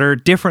headstocks that are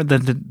different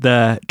than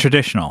the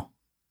traditional?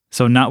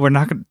 So we're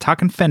not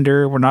talking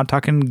Fender, we're not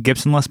talking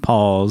Gibson Les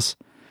Pauls.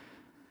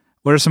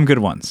 What are some good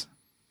ones?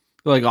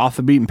 Like off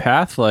the beaten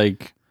path,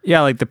 like the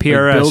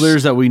PRS like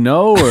builders that we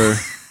know, or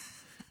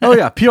Oh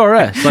yeah,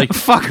 PRS. Like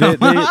Fuck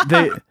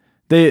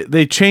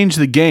they changed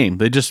the game.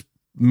 They just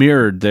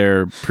mirrored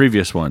their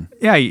previous one.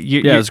 Yeah,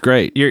 Yeah, it's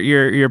great.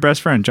 Your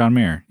best friend John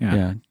Mayer. Yeah,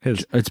 Yeah,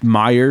 his. it's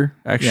Meyer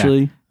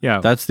actually. Yeah.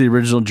 That's the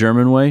original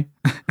German way.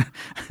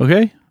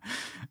 Okay.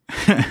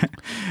 We're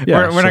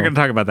not going to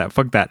talk about that.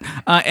 Fuck that.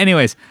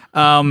 Anyways,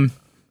 I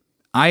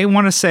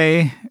want to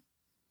say,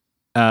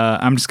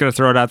 I'm just going to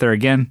throw it out there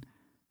again.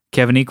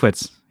 Kevin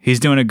Equitz. He's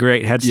doing a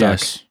great headstock.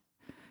 Yes.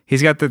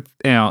 He's got the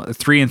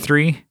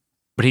 3-3,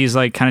 but he's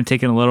like kind of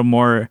taking a little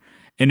more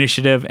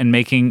initiative and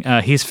making.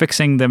 He's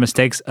fixing the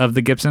mistakes of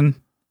the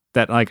Gibson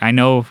that like I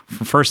know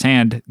from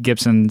firsthand.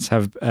 Gibsons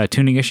have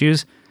tuning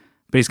issues,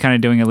 but he's kind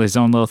of doing his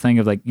own little thing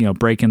of like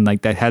breaking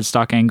like that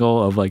headstock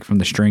angle of like from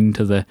the string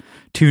to the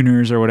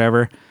tuners or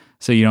whatever,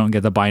 so you don't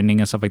get the binding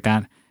and stuff like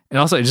that. And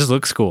also, it just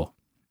looks cool.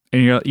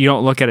 And you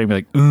don't look at it and be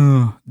like,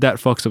 "Ooh, that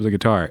fucks up the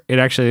guitar." It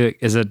actually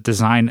is a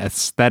design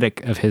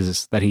aesthetic of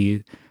his that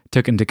he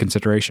took into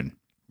consideration.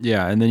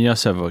 Yeah, and then you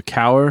also have a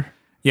Cower.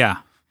 Yeah,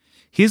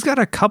 he's got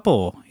a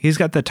couple. He's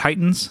got the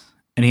Titans,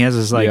 and he has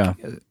his like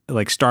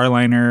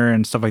Starliner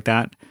and stuff like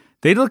that.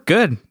 They look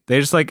good. They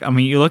just like, I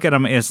mean, you look at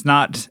them, it's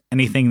not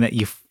anything that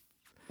you.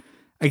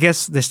 I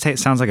guess this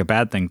sounds like a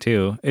bad thing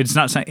too. It's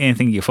not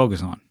anything you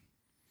focus on.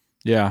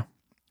 Yeah,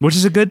 which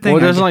is a good thing.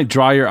 Well, it doesn't like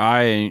draw your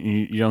eye,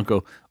 and you don't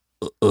go,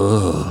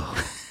 ugh,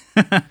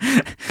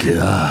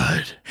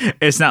 God.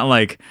 It's not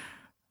like.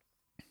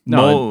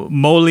 No,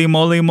 moly.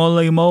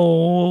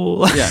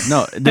 Yeah,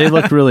 no, they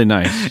look really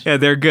nice. Yeah,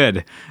 they're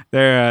good.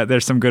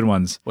 There's some good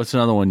ones. What's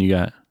another one you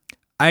got?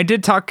 I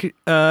did talk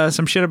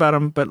some shit about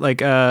them, but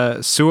like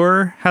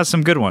Sewer has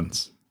some good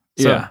ones.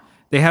 So yeah,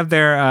 they have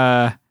their.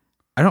 I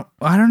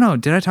don't know.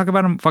 Did I talk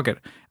about them? Fuck it.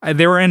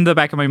 They were in the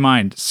back of my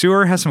mind.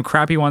 Sewer has some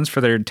crappy ones for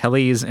their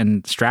Tellys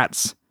and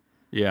Strats.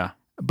 Yeah,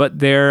 but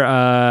they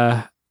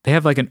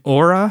have like an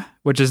Aura,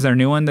 which is their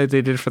new one that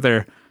they did for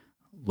their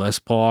Les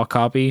Paul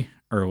copy.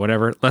 Or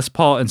whatever, Les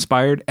Paul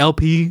inspired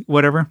LP,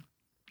 whatever.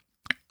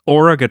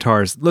 Aura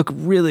guitars look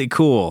really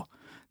cool.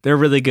 They're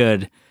really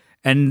good.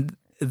 And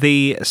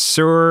the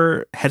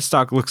Sur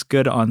headstock looks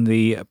good on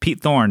the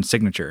Pete Thorne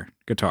signature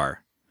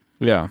guitar.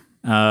 Yeah.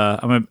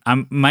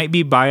 I might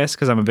be biased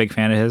because I'm a big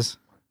fan of his.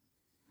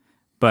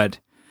 But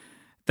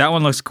that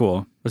one looks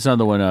cool. What's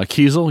another one?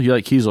 Kiesel? You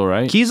like Kiesel,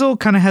 right? Kiesel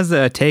kind of has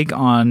a take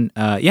on,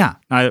 yeah,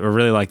 I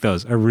really like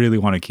those. I really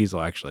want a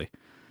Kiesel, actually.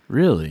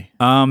 Really?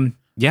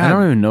 Yeah, I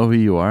don't even know who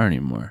you are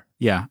anymore.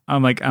 Yeah,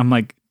 I'm like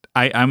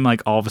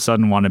all of a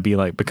sudden want to be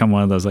like become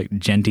one of those like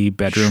genty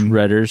bedroom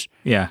shredders.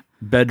 Yeah,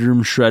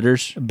 bedroom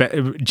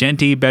shredders.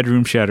 Genty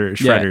bedroom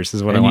shredders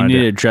is what I want to do. And you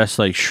need to dress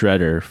like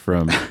Shredder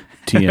from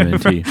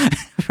TMNT,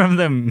 from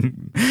the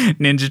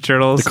Ninja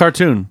Turtles, the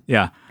cartoon.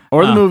 Yeah,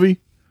 or the movie.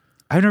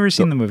 I've never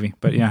seen the movie,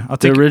 but yeah, I'll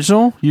take the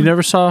original. You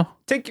never saw?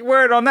 Take your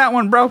word on that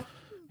one, bro. You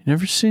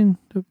never seen?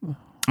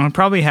 I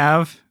probably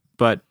have.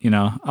 But,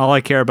 all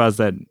I care about is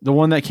that... The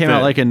one that came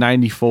out like in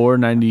 94,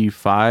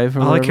 95 or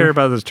all whatever? I care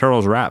about is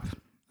Turtles rap.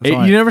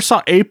 You never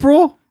saw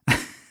April?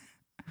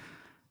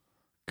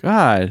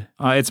 God.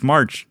 It's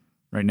March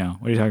right now.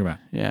 What are you talking about?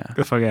 Yeah. Get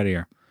the fuck out of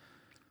here.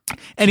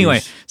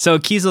 Anyway, so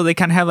Kiesel, they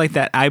kind of have like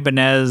that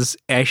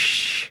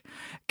Ibanez-ish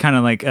kind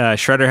of like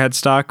shredder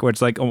headstock where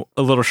it's like a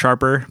little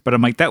sharper. But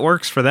I'm like, that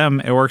works for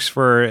them. It works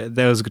for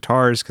those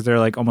guitars because they're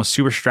like almost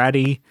super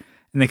stratty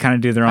and they kind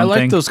of do their own thing. I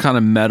like those kind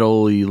of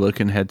metal-y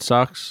looking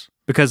headstocks.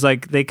 Because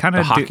like they kind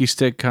of hockey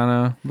stick kind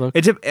of look. I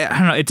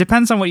don't know. It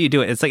depends on what you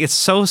do. It's like it's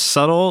so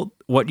subtle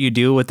what you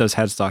do with those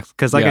headstocks.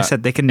 Because like I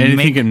said, they can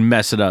can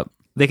mess it up.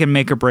 They can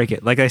make or break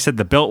it. Like I said,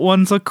 the built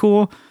ones look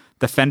cool.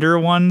 The Fender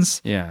ones,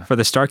 for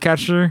the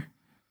Starcatcher,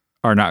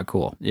 are not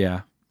cool.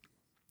 Yeah.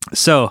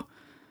 So,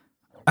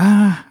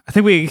 I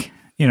think we've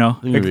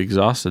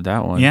exhausted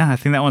that one. Yeah, I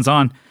think that one's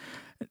on.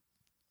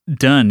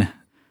 Done.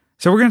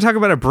 So we're gonna talk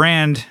about a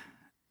brand.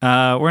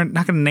 We're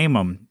not gonna name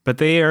them, but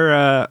they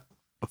are.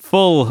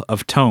 Full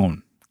of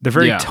tone. They're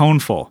very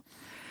toneful.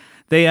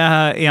 They,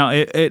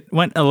 it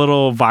went a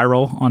little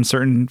viral on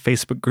certain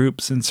Facebook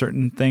groups and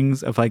certain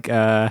things of like.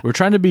 We're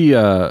trying to be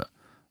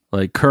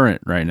like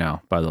current right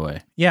now. By the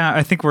way. Yeah,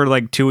 I think we're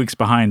like 2 weeks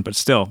behind, but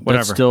still, whatever.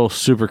 That's still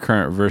super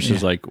current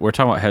versus like we're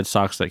talking about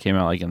headstocks that came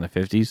out like in the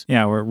 50s.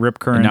 Yeah, we're Rip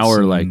Currents. And now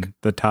we're like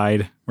the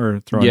Tide. We're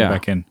throwing it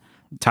back in.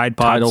 Tide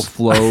Pods. Tidal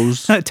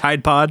flows.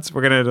 Tide Pods.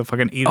 We're gonna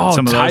fucking eat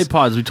some of those. Tide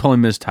Pods. We totally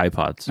missed Tide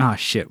Pods. Oh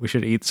shit, we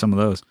should eat some of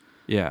those.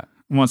 Yeah.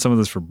 I want some of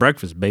this for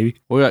breakfast, baby.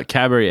 We got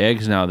Cadbury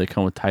eggs now. They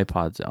come with Tide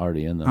Pods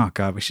already in them. Oh,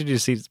 God. We should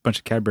just eat a bunch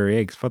of Cadbury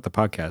eggs. Fuck the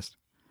podcast.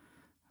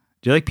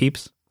 Do you like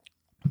Peeps?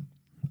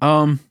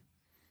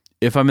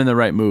 If I'm in the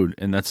right mood,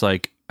 and that's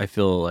like, I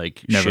feel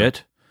like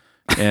shit,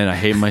 and I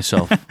hate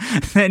myself.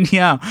 Then,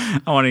 yeah,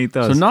 I want to eat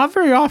those. So not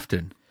very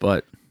often,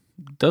 but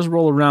it does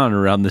roll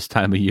around this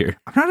time of year.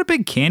 I'm not a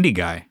big candy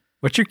guy.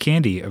 What's your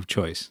candy of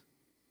choice?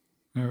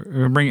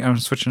 I'm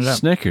switching it up.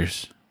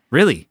 Snickers.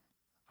 Really?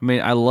 I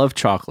mean, I love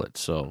chocolate,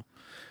 so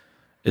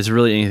it's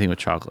really anything with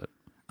chocolate.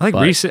 I like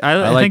Reese's.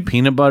 I like think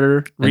peanut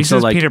butter.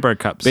 Reese's peanut butter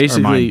cups.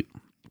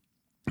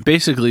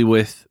 Basically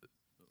with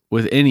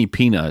any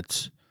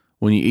peanuts,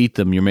 when you eat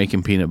them, you're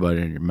making peanut butter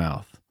in your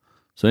mouth.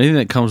 So anything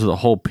that comes with a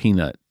whole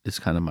peanut is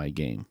kind of my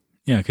game.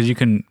 Yeah, because you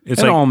can.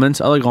 It's and like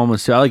almonds. I like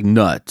almonds too. I like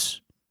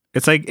nuts.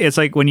 it's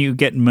like when you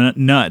get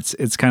nuts.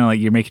 It's kind of like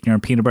you're making your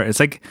own peanut butter. It's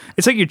like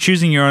you're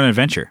choosing your own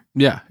adventure.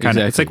 Yeah, Kinda.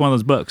 exactly. It's like one of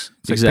those books.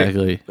 It's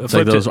exactly. Like, It's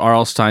like those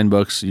R.L. Stein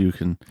books. You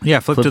can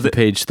flip flip to to the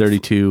page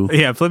 32.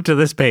 Yeah, flip to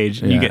this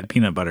page and you Yeah. get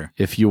peanut butter.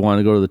 If you want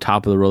to go to the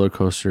top of the roller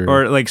coaster.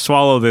 Or like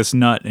swallow this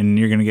nut and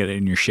you're gonna get it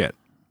in your shit.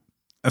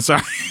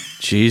 Sorry,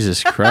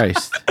 Jesus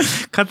Christ.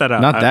 cut that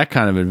out. Not that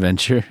kind of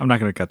adventure. I'm not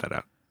gonna cut that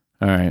out.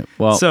 All right.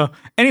 Well, So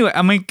anyway,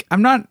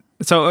 I'm not.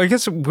 So I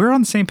guess we're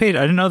on the same page.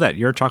 I didn't know that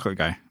you're a chocolate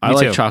guy. I Me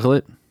like too.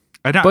 chocolate.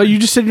 I don't. But you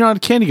just said you're not a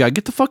candy guy.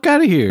 Get the fuck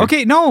out of here.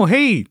 Okay, no,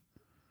 hey.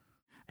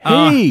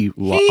 Hey, hey,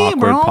 awkward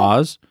bro.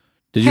 pause.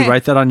 Did you Hey.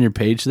 write that on your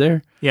page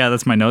there? Yeah,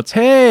 that's my notes.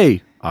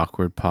 Hey,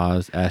 awkward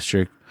pause,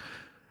 asterisk.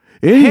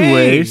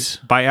 Anyways,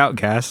 Hey, by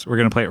Outcast. We're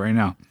gonna play it right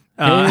now.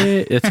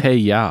 hey, it's hey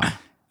ya.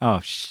 Oh,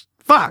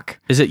 fuck.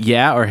 Is it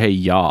yeah or hey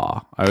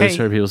ya? I always Hey.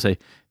 heard people say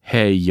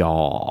hey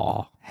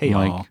ya. Hey, I'm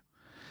y'all.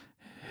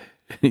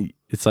 like,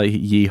 it's like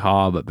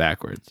yeehaw but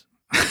backwards.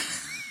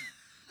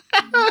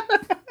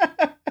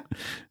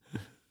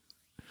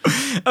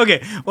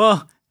 Okay,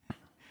 well,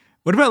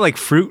 what about like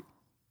fruit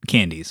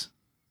candies?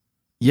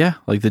 Yeah,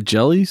 like the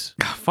jellies.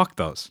 God, fuck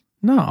those.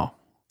 No,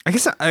 I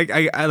guess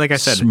I like I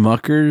said,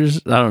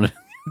 Smuckers. I don't know.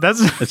 that's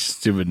That's a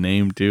stupid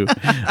name too.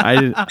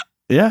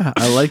 Yeah,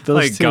 I like those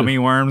like too. gummy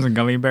worms and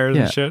gummy bears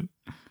Yeah. and shit.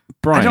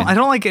 Brian, I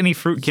don't like any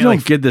fruit you candy. don't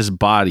Like, get this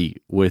body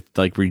with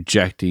like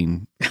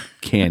rejecting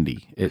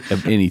candy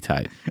of any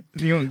type.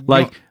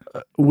 Like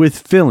with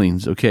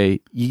fillings, okay,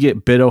 you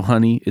get Bitto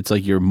honey. It's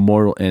like your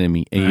mortal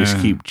enemy, and you just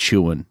keep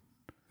chewing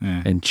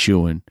and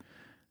chewing.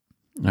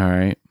 All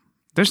right,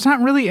 there's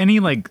not really any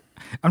like.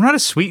 I'm not a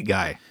sweet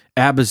guy.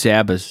 Abba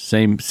Zabbas,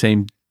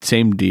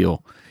 same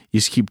deal. You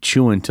just keep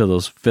chewing till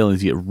those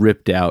fillings get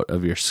ripped out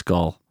of your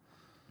skull.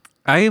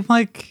 I'm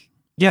like,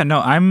 yeah,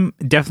 no, I'm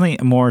definitely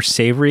a more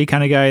savory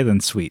kind of guy than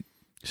sweet.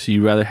 So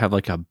you rather have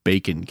like a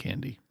bacon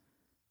candy.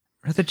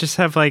 I'd rather just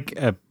have like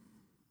a.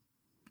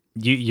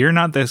 You're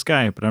not this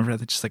guy, but I'd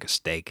rather just like a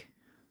steak.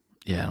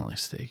 Yeah, I don't like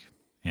steak.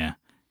 Yeah.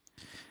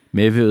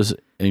 Maybe it was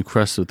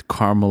encrusted with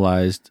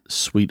caramelized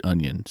sweet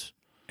onions.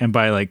 And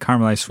by like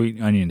caramelized sweet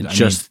onions,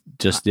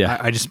 Yeah.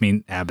 I just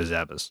mean Abba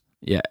Zabbas.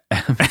 Yeah.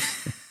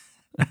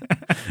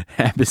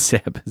 Abba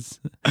Zabbas.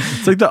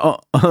 It's like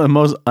the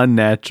most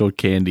unnatural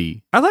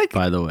candy, I like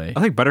by the way.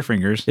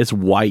 Butterfingers. It's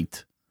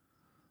white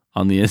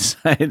on the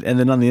inside, and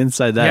then on the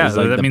inside Yeah, is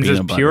like that the means it's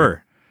peanut butter.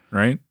 pure,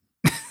 right?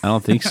 I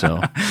don't think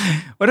so.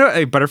 What are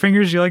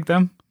Butterfingers? You like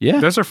them? Yeah.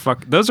 Those are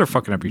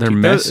fucking up your They're teeth.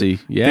 messy.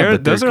 Yeah,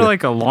 but those they're are good.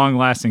 like a long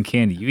lasting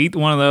candy. You eat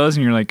one of those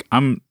and you're like,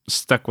 I'm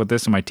stuck with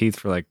this in my teeth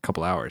for like a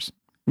couple hours.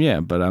 Yeah,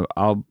 but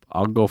I'll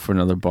go for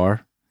another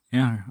bar.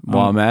 Yeah.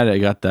 While I'm at it, I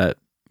got that,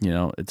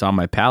 it's on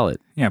my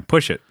palate. Yeah,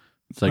 push it.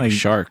 It's like a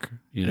shark,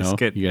 you Just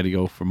get- got to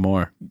go for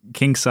more.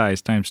 King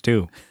size times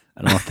 2.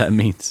 I don't know what that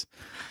means.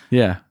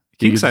 Yeah.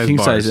 King You get the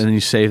size bars. and then you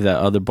save that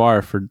other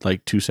bar for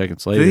like 2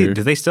 seconds later.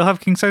 Do they still have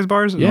king size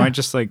bars? Yeah. Am I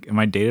just like, am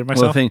I dated Well,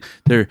 the myself? thing,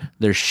 they're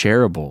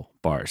shareable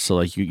bars. So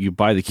like you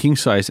buy the king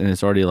size and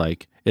it's already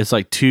like, it's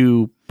like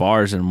 2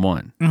 bars in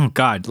one. Oh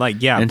God.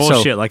 Like, yeah, And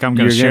bullshit. so Like I'm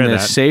going to you're share gonna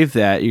that. save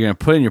that. You're going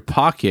to put it in your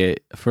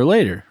pocket for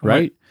later,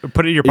 right?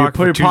 Put it in your You pocket.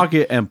 put it in for your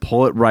pocket and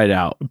pull it right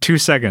out. 2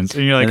 seconds.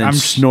 And you're like, And then I'm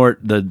snort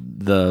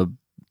the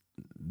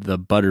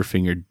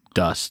Butterfinger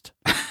dust.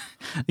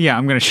 yeah,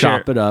 I'm going to share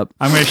Chop it up.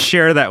 I'm going to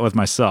share that with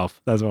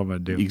myself. That's what I'm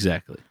going to do.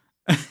 Exactly.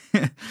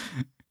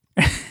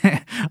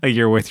 Like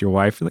you're with your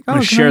wife. You're like, I'm oh,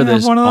 going to can share I have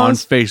this one of on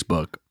those?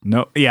 Facebook.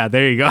 No, yeah,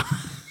 there you go.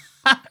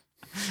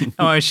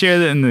 Oh, I share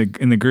that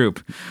in the group.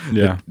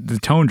 Yeah. The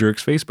Tone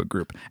Jerks Facebook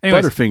group.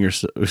 Anyways,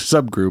 Butterfinger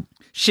subgroup.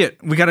 shit,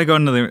 we got to go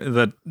into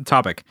the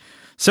topic.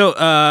 So,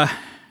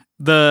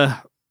 the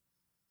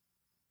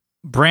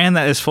brand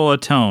that is full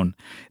of tone,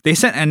 they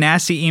sent a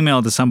nasty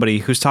email to somebody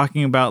who's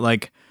talking about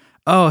like,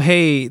 oh,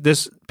 hey,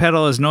 this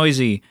pedal is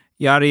noisy,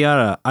 yada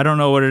yada. I don't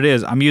know what it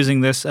is. I'm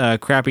using this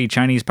crappy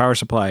Chinese power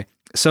supply.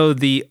 So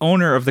the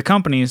owner of the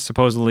company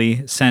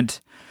supposedly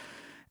sent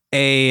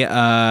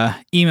a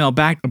email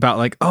back about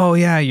like, oh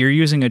yeah, you're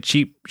using a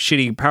cheap,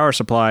 shitty power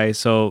supply,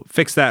 so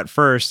fix that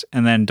first,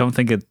 and then don't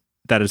think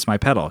that it's my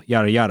pedal,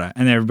 yada yada.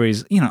 And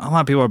everybody's, a lot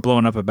of people are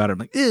blowing up about it. I'm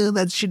like,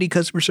 that's shitty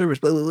customer service.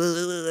 Blah, blah, blah,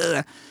 blah,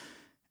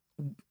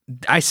 blah.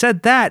 I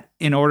said that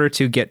in order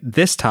to get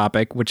this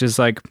topic, which is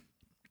like,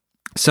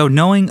 so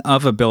knowing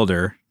of a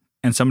builder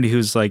and somebody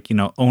who's like,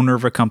 owner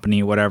of a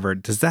company, whatever,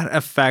 does that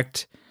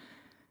affect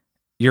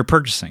your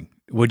purchasing?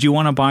 Would you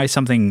want to buy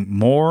something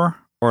more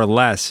or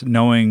less,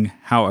 knowing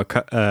how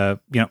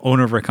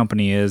owner of a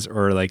company is,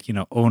 or like,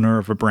 owner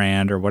of a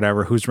brand or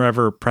whatever, who's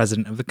ever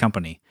president of the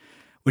company?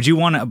 Would you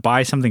want to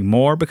buy something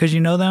more because you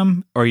know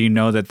them, or you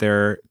know that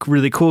they're a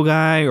really cool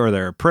guy, or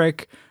they're a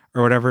prick,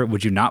 or whatever?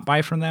 Would you not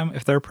buy from them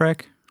if they're a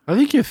prick? I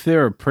think if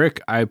they're a prick,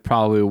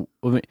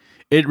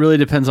 it really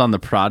depends on the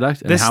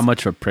product and how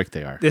much of a prick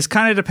they are. This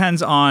kind of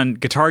depends on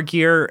guitar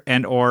gear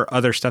and or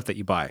other stuff that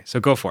you buy. So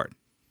go for it.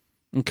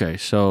 Okay,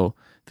 so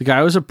the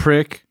guy was a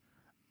prick.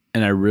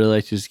 and I really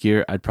like this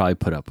gear, I'd probably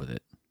put up with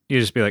it. You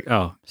just be like,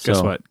 oh, guess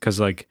So- what? Because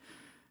like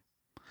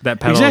that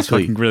pedal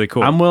Exactly. is fucking really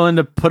cool. I'm willing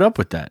to put up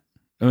with that.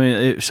 I mean,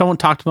 if someone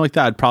talked to me like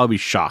that, I'd probably be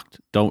shocked.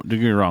 Don't get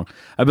me wrong.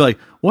 I'd be like,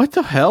 what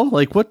the hell?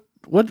 Like,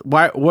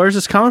 why, where's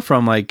this coming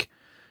from? Like,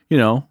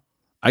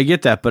 I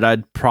get that, but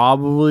I'd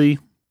probably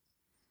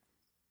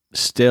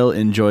still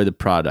enjoy the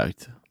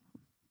product.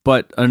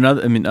 But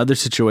other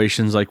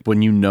situations, like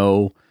when you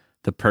know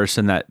the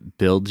person that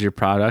builds your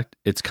product,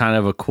 it's kind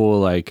of a cool,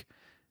 like,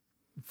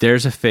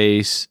 there's a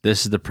face,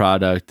 this is the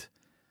product.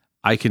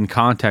 I can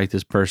contact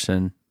this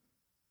person.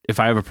 If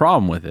I have a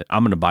problem with it,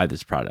 I'm going to buy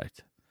this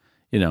product.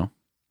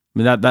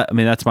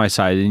 That's my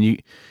side. And you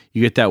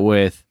get that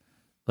with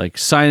like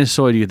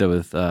Sinusoid, you get that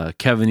with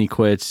Kevin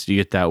Equits, you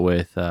get that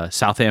with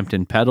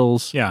Southampton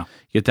Pedals. yeah.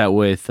 You get that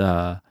with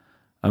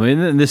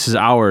and this is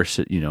ours,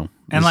 And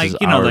this like, is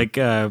you know, our- like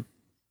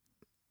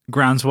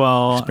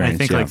Groundswell, I Experience,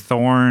 think yeah. like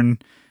Thorn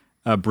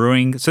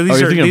Brewing. So these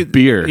you're are thinking of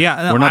beer.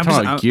 Yeah, We're not I'm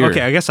talking about gear.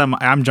 Okay, I guess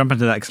I'm jumping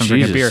to that because I'm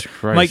drinking beer. Jesus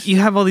Christ. Like you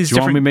have all these Do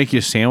you want me to different make you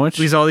a sandwich?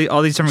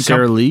 all these different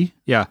Sarah Lee?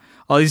 yeah,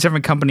 all these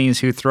different companies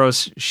who throw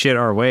shit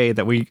our way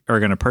that we are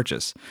going to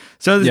purchase.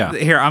 So Yeah.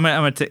 here I'm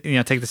gonna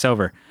take this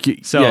over.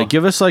 So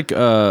Give us like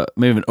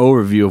maybe an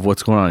overview of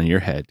what's going on in your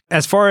head.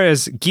 as far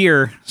as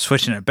gear,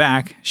 switching it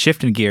back,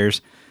 shifting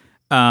gears,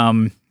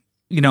 I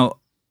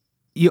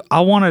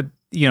want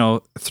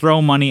to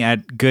throw money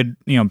at good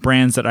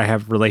brands that I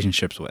have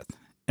relationships with.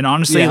 And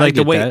honestly, Yeah, I like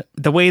get that.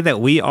 the way that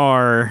we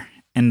are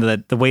and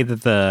the way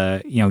that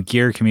the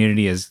gear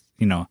community is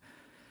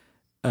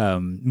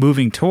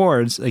moving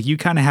towards, like you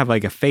kind of have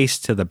like a face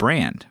to the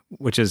brand,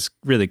 which is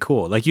really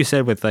cool. Like you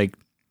said with like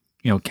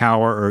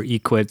Cower or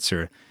Equits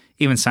or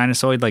even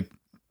Sinusoid, like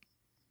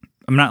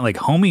I'm not like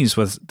homies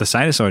with the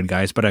Sinusoid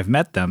guys, but I've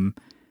met them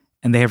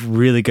and they have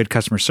really good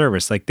customer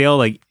service. Like they'll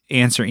like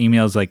answer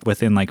emails like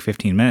within like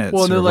 15 minutes.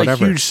 Well, and or they're like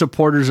whatever. huge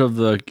supporters of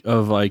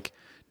like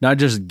not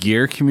just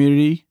gear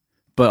community,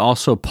 but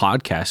also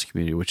podcast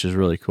community, which is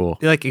really cool.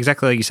 Like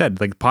exactly like you said,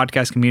 like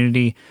podcast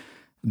community,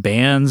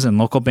 bands and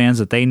local bands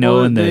that they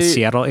know in the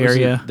Seattle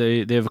area. They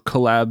have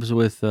collabs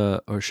with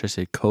or should I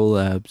say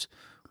collabs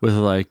with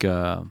like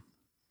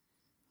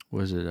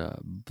what's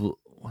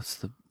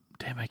the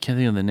I can't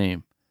think of the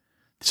name.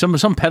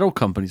 Some pedal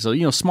companies,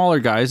 so smaller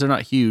guys, they're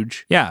not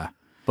huge, Yeah.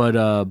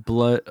 but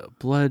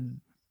blood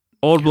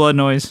Old Blood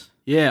Noise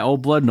yeah,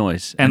 Old Blood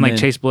Noise and like then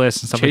Chase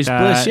Bliss and stuff Chase like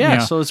that. Bliss, yeah.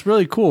 So it's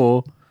really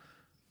cool.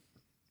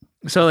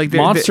 So like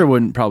Monster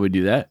wouldn't probably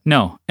do that.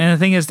 no, and the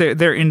thing is,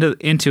 they're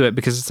into it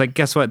because it's like,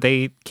 guess what?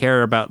 They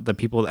care about the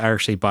people that are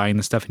actually buying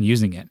the stuff and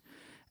using it.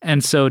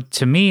 And so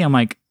to me, I'm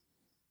like,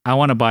 I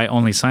want to buy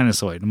only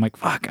Sinusoid. I'm like,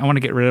 fuck, I want to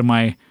get rid of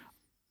my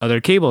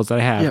other cables that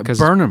I have. Yeah, 'cause-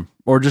 burn them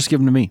or just give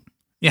them to me.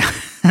 Yeah.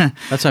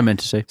 That's what I meant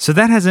to say. So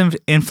that has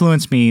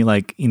influenced me,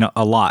 like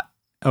a lot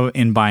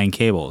in buying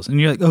cables. And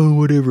you're like, oh,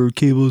 whatever,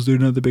 cables, they're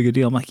not the big a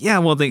deal. I'm like, yeah,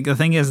 well, the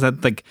thing is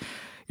that like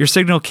your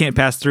signal can't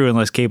pass through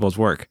unless cables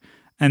work.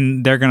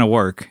 And they're going to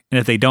work. And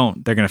if they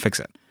don't, they're going to fix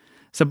it.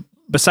 So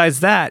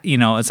besides that,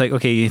 it's like,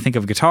 okay, you think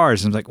of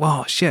guitars. And it's like,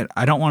 well, shit,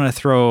 I don't want to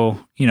throw,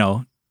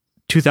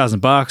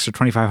 $2,000 or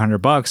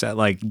 $2,500 at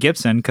like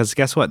Gibson because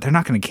guess what? They're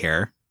not going to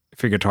care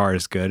if your guitar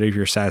is good, if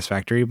you're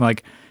satisfactory. But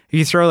like if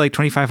you throw like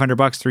 $2,500,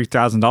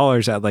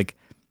 $3,000 at like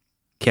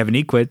Kevin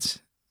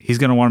Equits, he's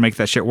going to want to make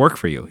that shit work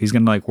for you. He's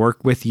going to like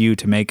work with you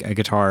to make a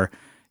guitar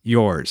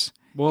yours.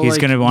 Well, he's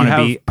like, going to want you to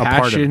have be a part of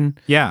it. passion.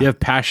 Yeah. You have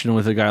passion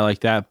with a guy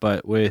like that,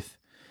 but with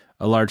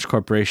a large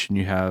corporation,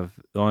 you have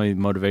the only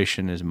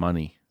motivation is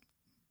money.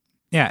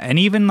 Yeah, and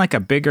even like a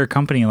bigger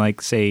company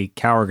like say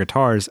Cower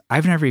Guitars,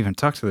 I've never even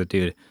talked to the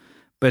dude,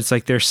 but it's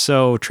like they're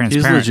so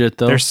transparent. legit,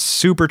 though. They're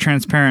super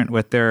transparent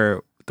with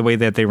the way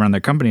that they run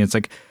their company. It's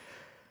like,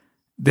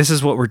 this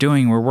is what we're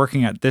doing. We're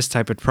working at this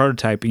type of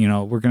prototype.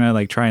 We're gonna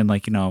like try and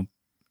like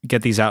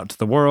get these out to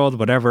the world.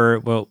 Whatever.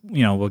 We'll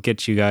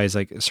get you guys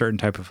like a certain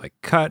type of like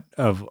cut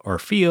of or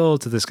feel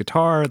to this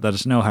guitar. Let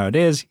us know how it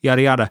is.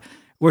 Yada yada.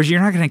 Whereas you're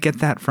not gonna get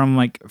that from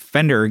like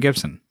Fender or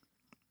Gibson.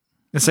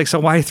 It's like, so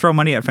why throw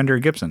money at Fender or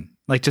Gibson?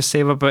 Like just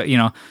save up,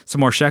 some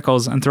more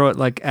shekels and throw it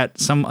like at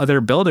some other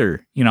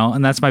builder,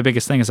 and that's my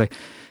biggest thing. It's like,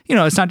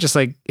 it's not just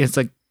like, it's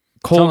like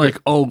It's not Cole,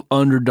 like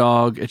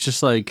Underdog. It's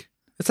just like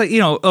it's like,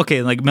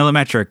 okay, like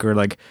Millimetric or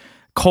like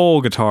Cole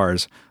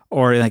guitars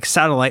or like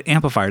satellite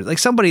amplifiers, like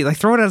somebody like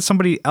throw it at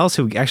somebody else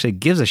who actually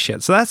gives a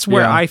shit. So that's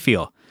where Yeah. I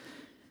feel.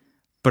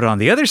 But on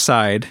the other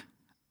side,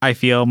 I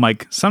feel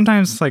like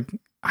sometimes like,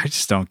 I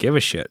just don't give a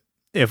shit.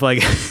 If like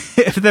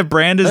if the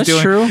brand is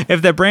That's true.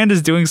 if the brand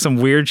is doing some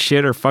weird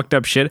shit or fucked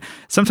up shit,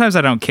 sometimes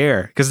I don't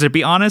care. Because to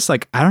be honest,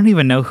 like I don't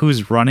even know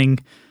who's running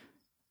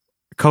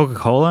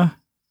Coca-Cola,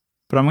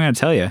 but I'm gonna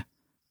tell you,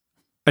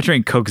 I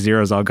drink Coke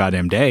Zeros all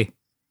goddamn day.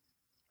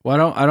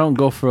 well, I don't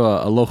go for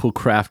a local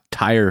craft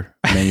tire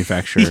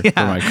manufacturer for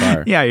my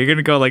car. Yeah, you're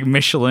gonna go like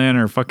Michelin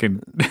or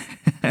fucking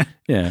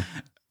Yeah.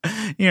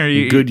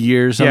 you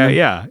Goodyear or something.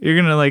 Yeah. You're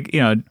gonna like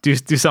do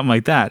something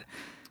like that.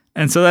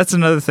 And so that's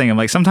another thing. I'm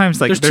like,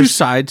 sometimes like There's two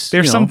sides.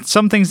 There's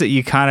some things that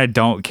you kind of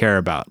don't care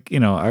about.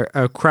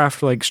 A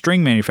craft like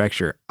string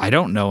manufacturer. I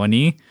don't know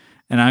any,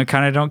 And I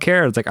kind of don't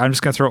care. It's like, I'm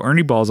just going to throw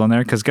Ernie balls on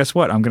there because guess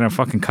what? I'm going to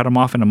fucking cut them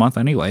off in a month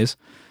anyways.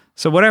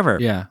 So whatever.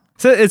 Yeah.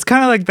 So it's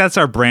kind of like that's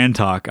our brand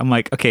talk. I'm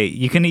like, okay,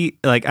 you can eat,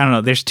 like, I don't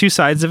know. There's two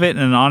sides of it.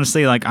 And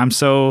honestly, like, I'm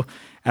so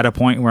at a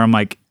point where I'm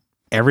like,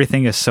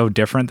 everything is so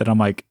different that I'm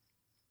like,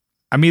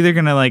 I'm either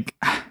going to like,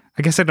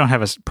 I guess I don't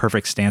have a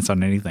perfect stance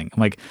on anything.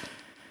 I'm like,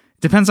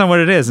 it depends on what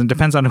it is and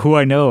depends on who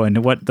I know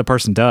and what the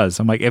person does.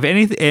 I'm like,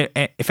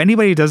 if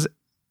anybody does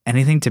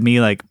anything to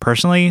me like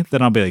personally,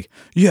 then I'll be like,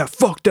 yeah,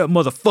 fuck that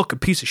motherfucking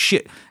piece of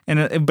shit.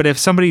 And but if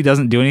somebody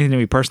doesn't do anything to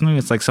me personally,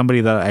 it's like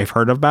somebody that I've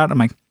heard about. I'm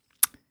like,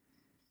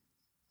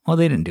 well,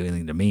 they didn't do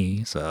anything to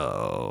me,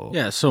 so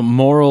Yeah. So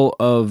moral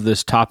of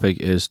this topic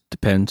is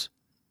depends.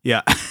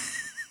 yeah.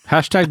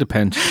 Hashtag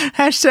depends.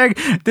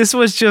 Hashtag this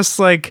was just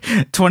like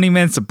 20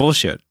 minutes of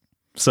bullshit.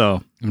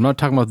 So I'm not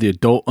talking about the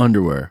adult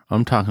underwear.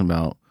 I'm talking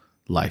about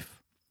life.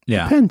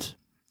 yeah, Depends.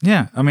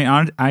 yeah. I mean,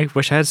 I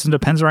wish I had some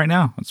Depends right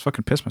now. Let's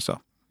fucking piss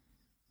myself.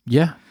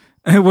 Yeah.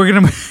 We're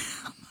gonna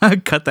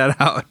cut that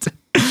out.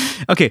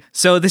 Okay,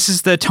 so this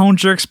is the Tone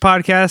Jerks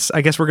podcast.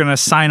 I guess we're gonna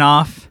sign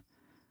off.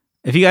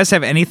 If you guys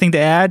have anything to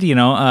add,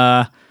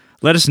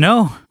 let us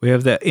know. We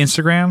have the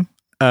Instagram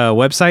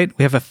website.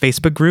 We have a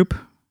Facebook group.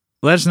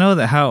 Let us know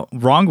that how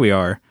wrong we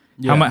are.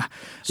 Yeah.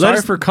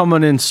 Sorry for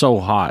coming in so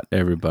hot,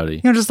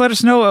 everybody. Just let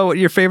us know what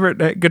your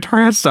favorite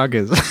guitar headstock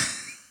is.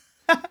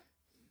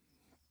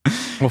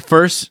 Well,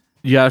 first,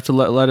 you have to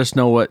let us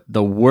know what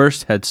the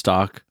worst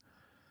headstock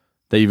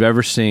that you've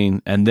ever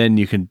seen, and then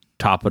you can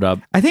top it up.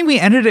 I think we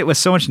ended it with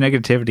so much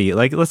negativity.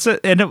 Like, let's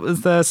end it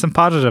with some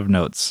positive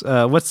notes.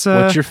 What's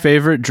your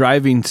favorite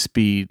driving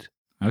speed?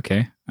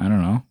 Okay, I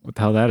don't know what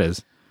the hell that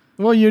is.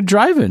 Well, you're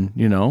driving,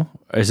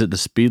 Is it the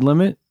speed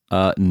limit?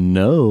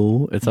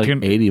 No. It's like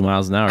 80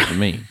 miles an hour for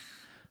me.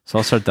 So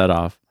I'll start that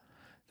off.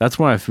 That's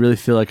when I really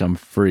feel like I'm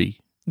free.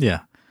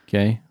 Yeah.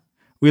 Okay?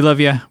 We love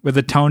you. We're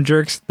the Tone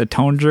Jerks,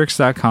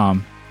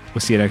 thetonejerks.com. We'll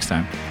see you next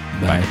time.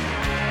 Bye.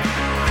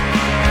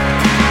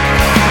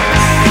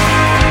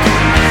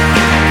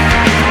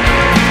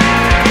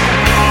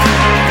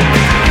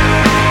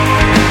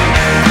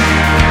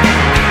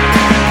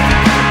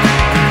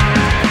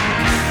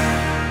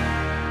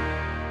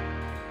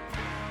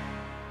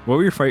 What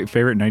were your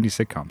favorite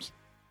 90s sitcoms?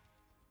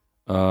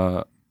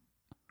 All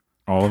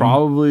of them?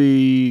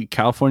 Probably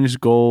California's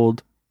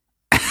Gold.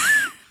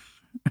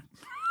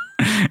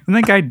 Isn't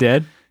that guy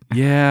dead?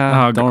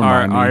 Yeah. Don't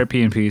remind me.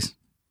 R.I.P. in peace.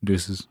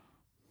 Deuces.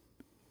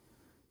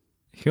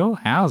 Hill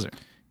Hauser.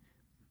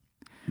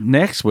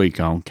 Next week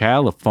on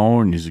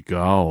California's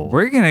Gold,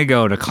 we're going to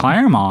go to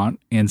Claremont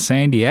in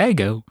San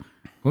Diego.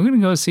 We're going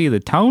to go see the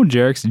Tone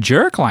Jerks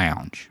Jerk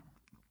Lounge.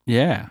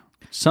 Yeah.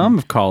 Some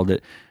have called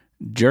it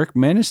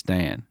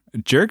Jerkmenistan.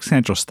 Jerk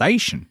Central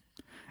Station.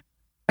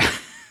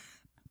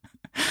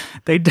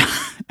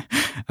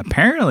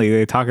 Apparently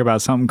they talk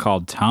about something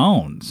called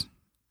tones.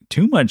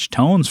 Too much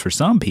tones for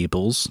some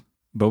peoples,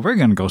 but we're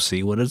going to go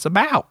see what it's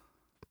about.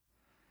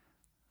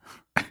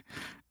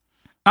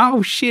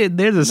 Oh shit,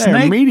 there's a They're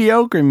snake.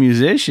 mediocre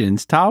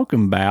musicians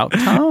talking about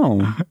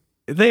tone.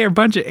 They are a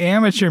bunch of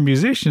amateur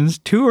musicians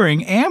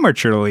touring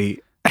amateurly.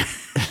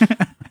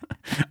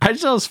 I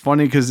just thought it was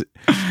funny because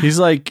he's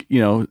like,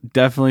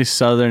 definitely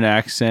Southern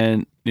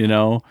accent,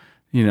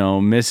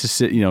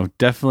 Mississippi,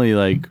 definitely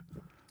like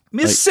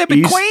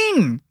Mississippi like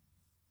Queen.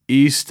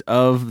 East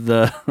of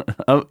the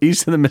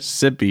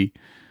Mississippi.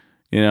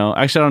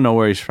 Actually I don't know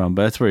where he's from,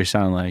 but that's where he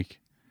sounded like.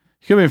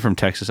 He could be from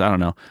Texas, I don't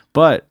know.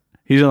 But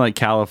he's in like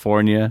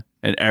California,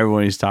 and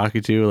everyone he's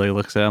talking to like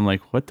looks at him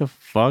like, what the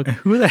fuck?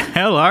 Who the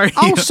hell are you?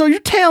 Oh, so you're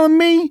telling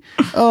me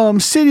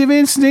City of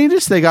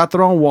Encinitas, they got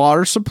their own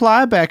water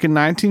supply back in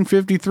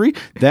 1953?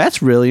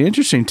 That's really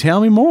interesting.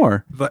 Tell me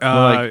more.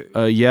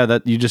 Yeah,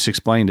 that you just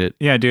explained it.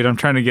 Yeah, dude, I'm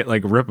trying to get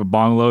rip a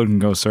bong load and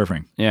go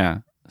surfing. Yeah.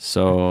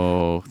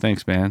 So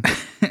thanks, man.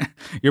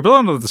 You're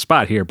blowing up the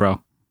spot here,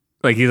 bro.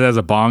 Like he has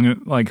a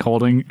bong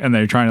holding, and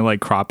they're trying to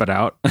crop it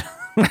out.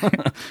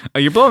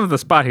 You're blowing up the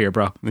spot here,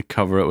 bro. They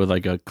cover it with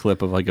a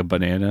clip of a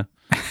banana.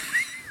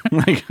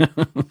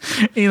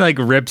 He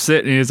rips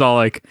it, and he's all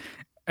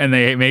and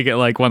they make it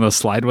one of those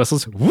slide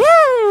whistles. Woo!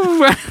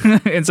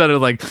 Instead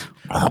of and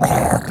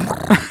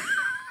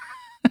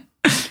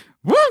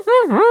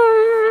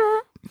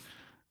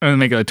then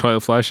make it a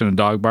toilet flush and a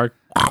dog bark.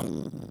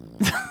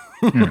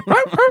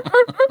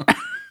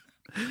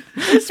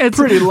 It's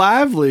pretty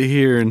lively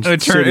here in it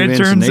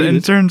turns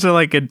into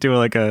a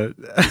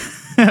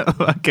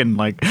fucking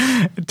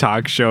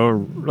talk show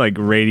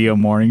radio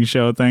morning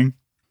show thing,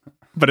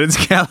 but it's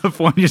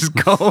California's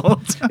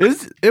Gold.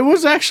 It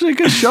was actually a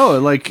good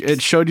show.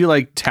 It showed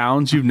you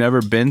towns you've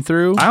never been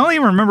through. I don't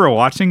even remember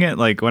watching it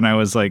when I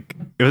was it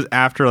was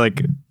after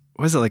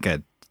was it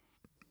a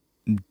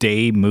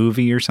day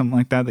movie or something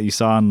like that you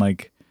saw in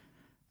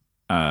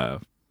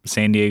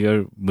San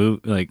Diego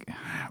movie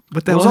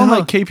what the it was hell?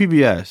 on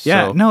KPBS.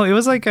 Yeah, so. no, it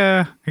was I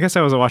guess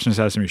I was watching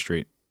Sesame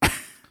Street.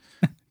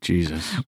 Jesus.